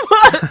too.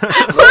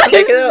 What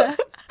Take is it out.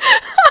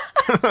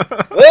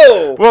 that?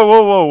 Whoa! Whoa,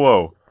 whoa, whoa,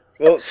 whoa.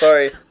 Oh,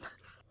 sorry.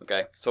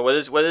 Okay, so what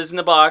is in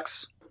the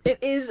box? It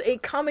is a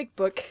comic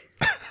book.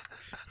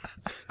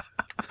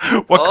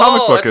 What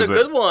comic book that's is a it?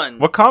 good one.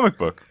 What comic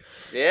book?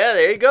 Yeah,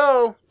 there you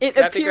go. It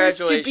Happy appears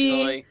to graduation,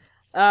 be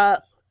Lily.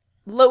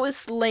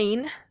 Lois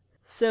Lane.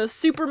 So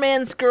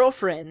Superman's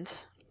girlfriend,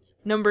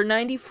 number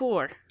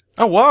 94.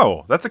 Oh,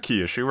 wow. That's a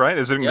key issue, right?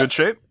 Is it in Yep. good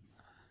shape?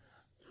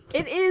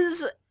 It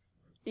is,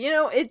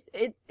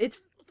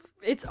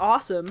 it's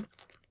awesome.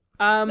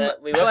 We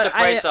left the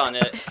price on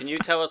it. Can you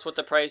tell us what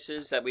the price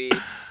is that we...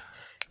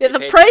 Yeah, we the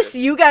paid for price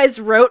this? you guys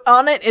wrote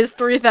on it is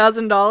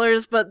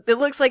 $3,000, but it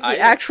looks like the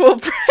actual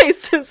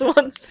price is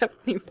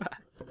 $175.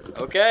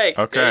 Okay.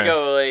 There Okay. you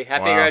go, Lily.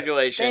 Happy Wow.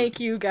 graduation. Thank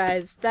you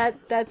guys.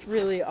 That's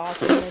really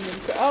awesome.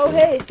 Oh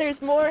hey,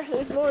 there's more.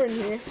 There's more in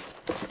here.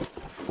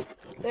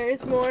 There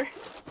is more. At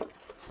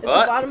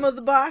What? the bottom of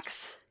the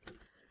box,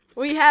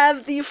 we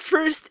have the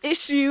first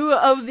issue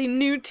of the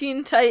new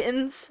Teen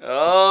Titans,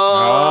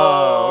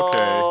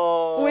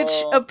 Oh.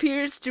 which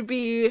appears to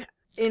be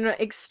in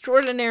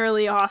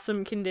extraordinarily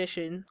awesome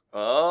condition.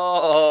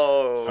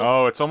 Oh.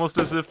 Oh, it's almost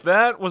as if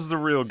that was the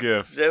real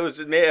gift. That was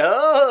me.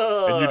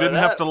 Oh. And you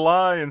didn't have to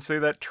lie and say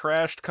that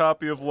trashed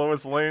copy of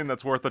Lois Lane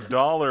that's worth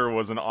 $1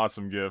 was an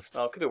awesome gift.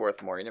 Oh, it could be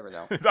worth more. You never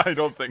know. I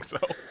don't think so.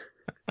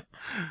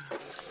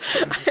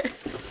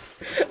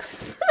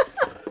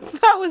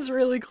 That was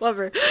really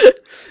clever.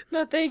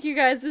 No, thank you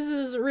guys. This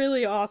is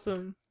really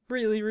awesome.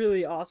 Really,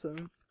 really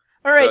awesome.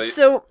 All right,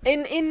 so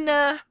in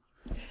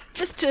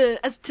just to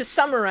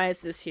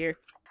summarize this here,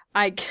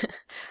 I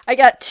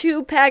got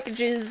 2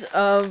 packages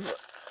of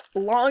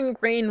long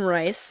grain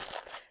rice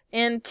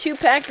and 2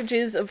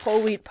 packages of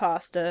whole wheat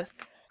pasta,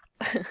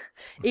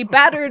 a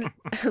battered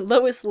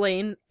Lois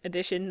Lane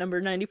edition number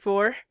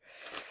 94,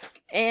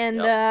 and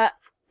the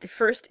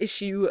first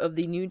issue of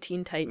the new Teen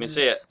Let me Titans.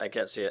 see it. I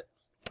can't see it.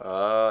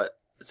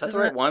 Is that the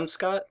right one,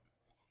 Scott?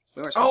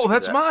 We weren't supposed Oh, to do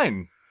that's that.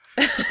 mine.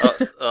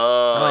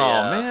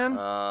 Yeah. man.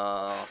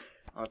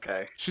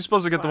 Okay. She's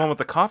supposed to get the one with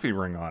the coffee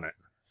ring on it.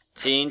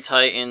 Teen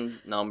Titan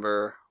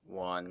number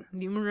 1.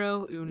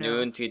 Numero uno.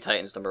 New Teen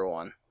Titans number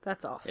 1.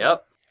 That's awesome.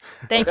 Yep.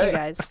 Thank you Okay.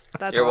 guys.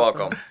 That's You're awesome.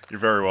 welcome. You're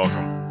very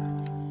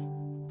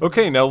welcome.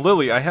 Okay, now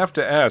Lily, I have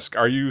to ask,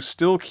 are you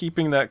still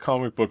keeping that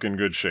comic book in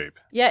good shape?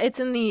 Yeah, it's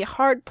in the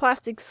hard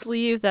plastic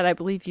sleeve that I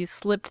believe you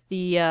slipped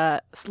the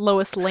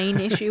Lois Lane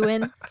issue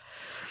in.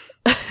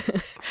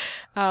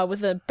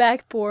 With a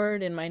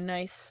backboard and my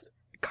nice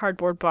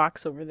cardboard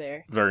box over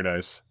there. Very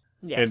nice.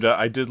 Yes. And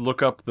I did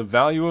look up the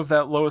value of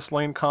that Lois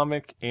Lane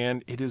comic,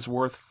 and it is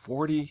worth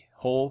 40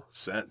 whole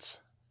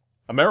cents.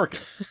 American.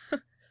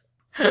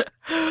 Keep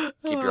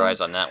your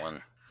eyes on that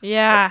one.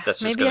 Yeah, That's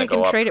just maybe gonna I can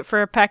go up. trade it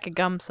for a pack of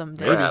gum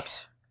someday. Maybe.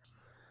 Perhaps.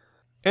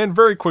 And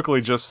very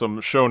quickly, just some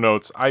show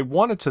notes. I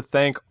wanted to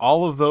thank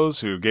all of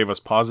those who gave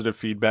us positive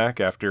feedback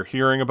after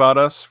hearing about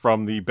us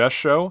from the Best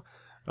Show.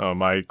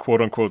 My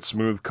quote-unquote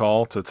smooth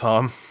call to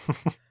Tom.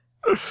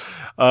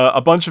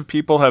 A bunch of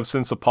people have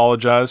since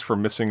apologized for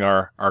missing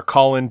our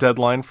call-in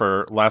deadline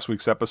for last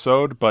week's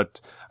episode, but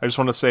I just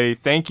want to say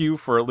thank you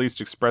for at least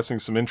expressing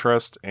some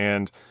interest,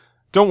 and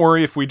don't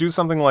worry, if we do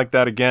something like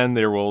that again,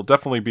 there will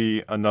definitely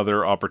be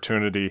another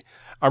opportunity.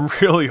 I'm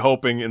really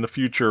hoping in the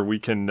future we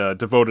can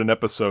devote an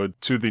episode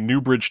to the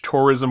Newbridge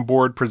Tourism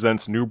Board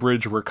presents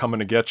Newbridge, We're Coming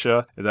to Get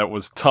Ya. That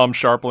was Tom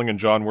Sharpling and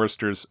John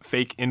Worster's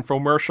fake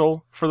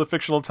infomercial for the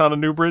fictional town of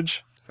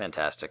Newbridge.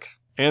 Fantastic.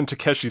 And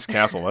Takeshi's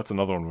Castle, that's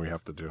another one we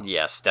have to do.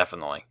 Yes,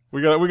 definitely.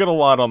 We got a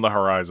lot on the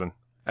horizon.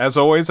 As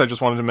always, I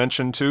just wanted to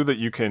mention too that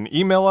you can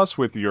email us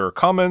with your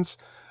comments,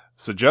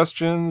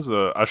 suggestions,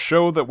 a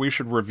show that we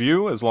should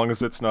review, as long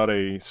as it's not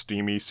a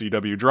steamy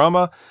CW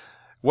drama.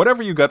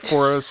 Whatever you got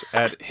for us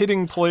at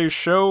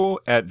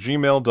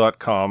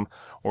hittingplayshow@gmail.com,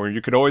 or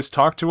you could always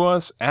talk to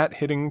us at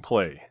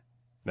hittingplay.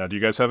 Now, do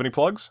you guys have any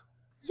plugs?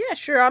 Yeah,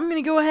 sure. I'm going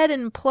to go ahead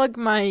and plug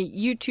my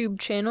YouTube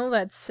channel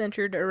that's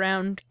centered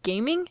around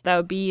gaming. That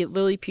would be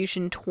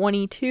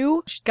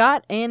Lilliputian22.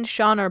 Scott and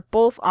Sean are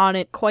both on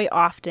it quite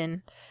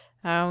often.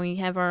 We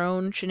have our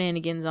own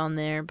shenanigans on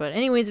there. But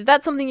anyways, if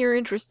that's something you're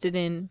interested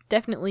in,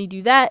 definitely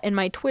do that. And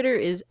my Twitter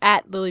is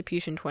at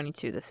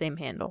LilyPution22, the same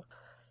handle.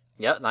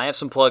 Yep, and I have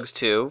some plugs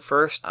too.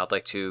 First, I'd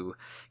like to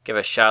give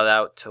a shout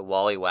out to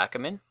Wally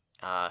Wackerman,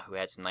 who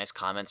had some nice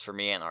comments for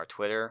me on our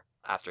Twitter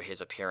after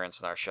his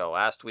appearance on our show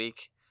last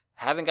week.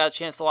 I haven't got a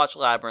chance to watch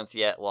Labyrinth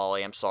yet,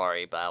 Wally, I'm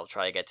sorry, but I'll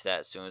try to get to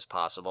that as soon as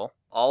possible.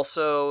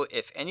 Also,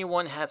 if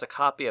anyone has a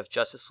copy of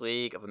Justice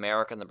League of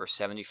America number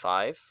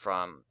 75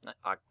 from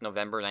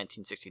November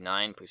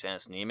 1969, please send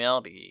us an email.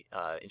 I'll be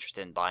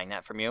interested in buying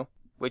that from you.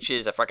 Which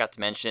is, I forgot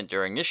to mention it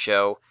during this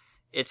show,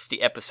 it's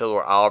the episode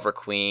where Oliver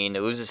Queen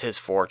loses his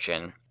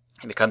fortune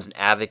and becomes an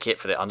advocate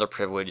for the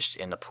underprivileged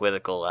in the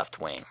political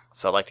left wing.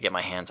 So I'd like to get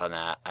my hands on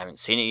that. I haven't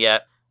seen it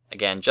yet.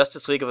 Again,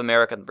 Justice League of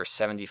America number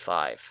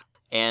 75.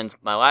 And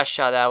my last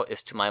shout out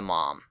is to my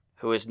mom,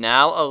 who is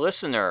now a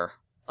listener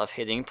of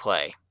Hitting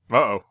Play.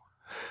 Uh-oh.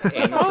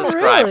 And a Oh,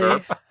 subscriber.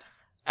 really?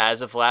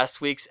 As of last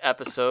week's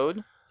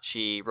episode,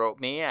 she wrote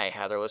me. I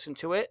had her listen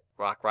to it.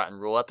 Rock Rotten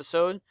Rule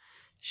episode.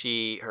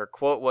 Her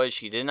quote was,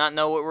 she did not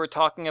know what we were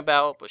talking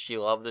about, but she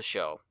loved the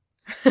show.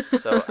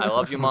 So I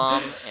love you,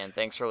 Mom, and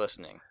thanks for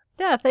listening.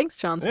 Yeah, thanks,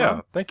 John's Yeah,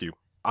 mom. thank you.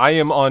 I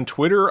am on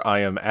Twitter. I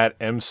am at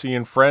MC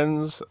and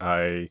Friends.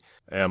 I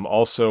am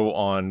also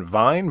on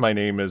Vine. My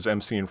name is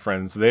MC and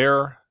Friends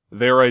there.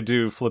 There I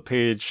do flip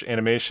page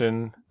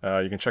animation.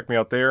 You can check me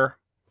out there.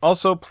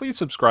 Also, please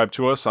subscribe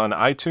to us on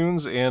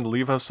iTunes and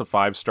leave us a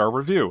 5-star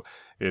review.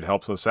 It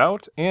helps us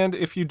out, and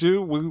if you do,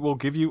 we will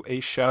give you a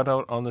shout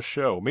out on the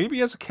show.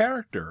 Maybe as a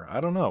character. I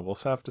don't know. We'll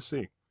have to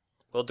see.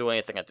 We'll do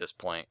anything at this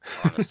point,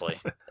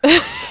 honestly.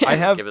 I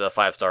have Give it a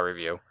 5-star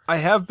review. I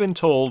have been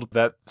told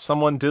that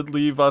someone did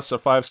leave us a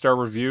 5-star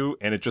review,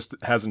 and it just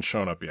hasn't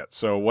shown up yet.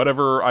 So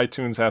whatever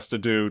iTunes has to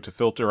do to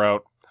filter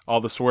out all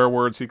the swear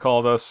words he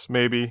called us,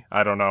 maybe,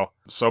 I don't know.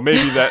 So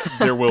maybe that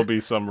there will be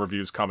some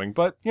reviews coming.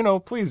 But,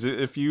 please,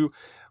 if you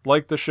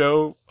like the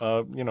show,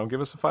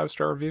 give us a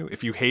 5-star review.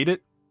 If you hate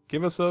it,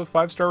 give us a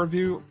 5-star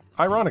review,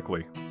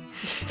 ironically.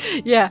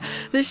 Yeah,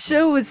 this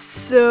show was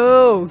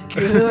so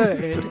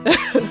good.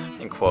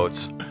 In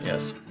quotes,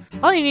 yes.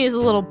 All you need is a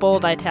little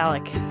bold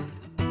italic.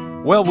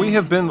 Well, we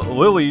have been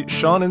Lily,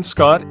 Sean, and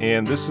Scott,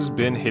 and this has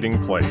been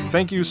Hitting Play.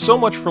 Thank you so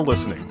much for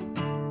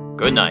listening.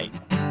 Good night.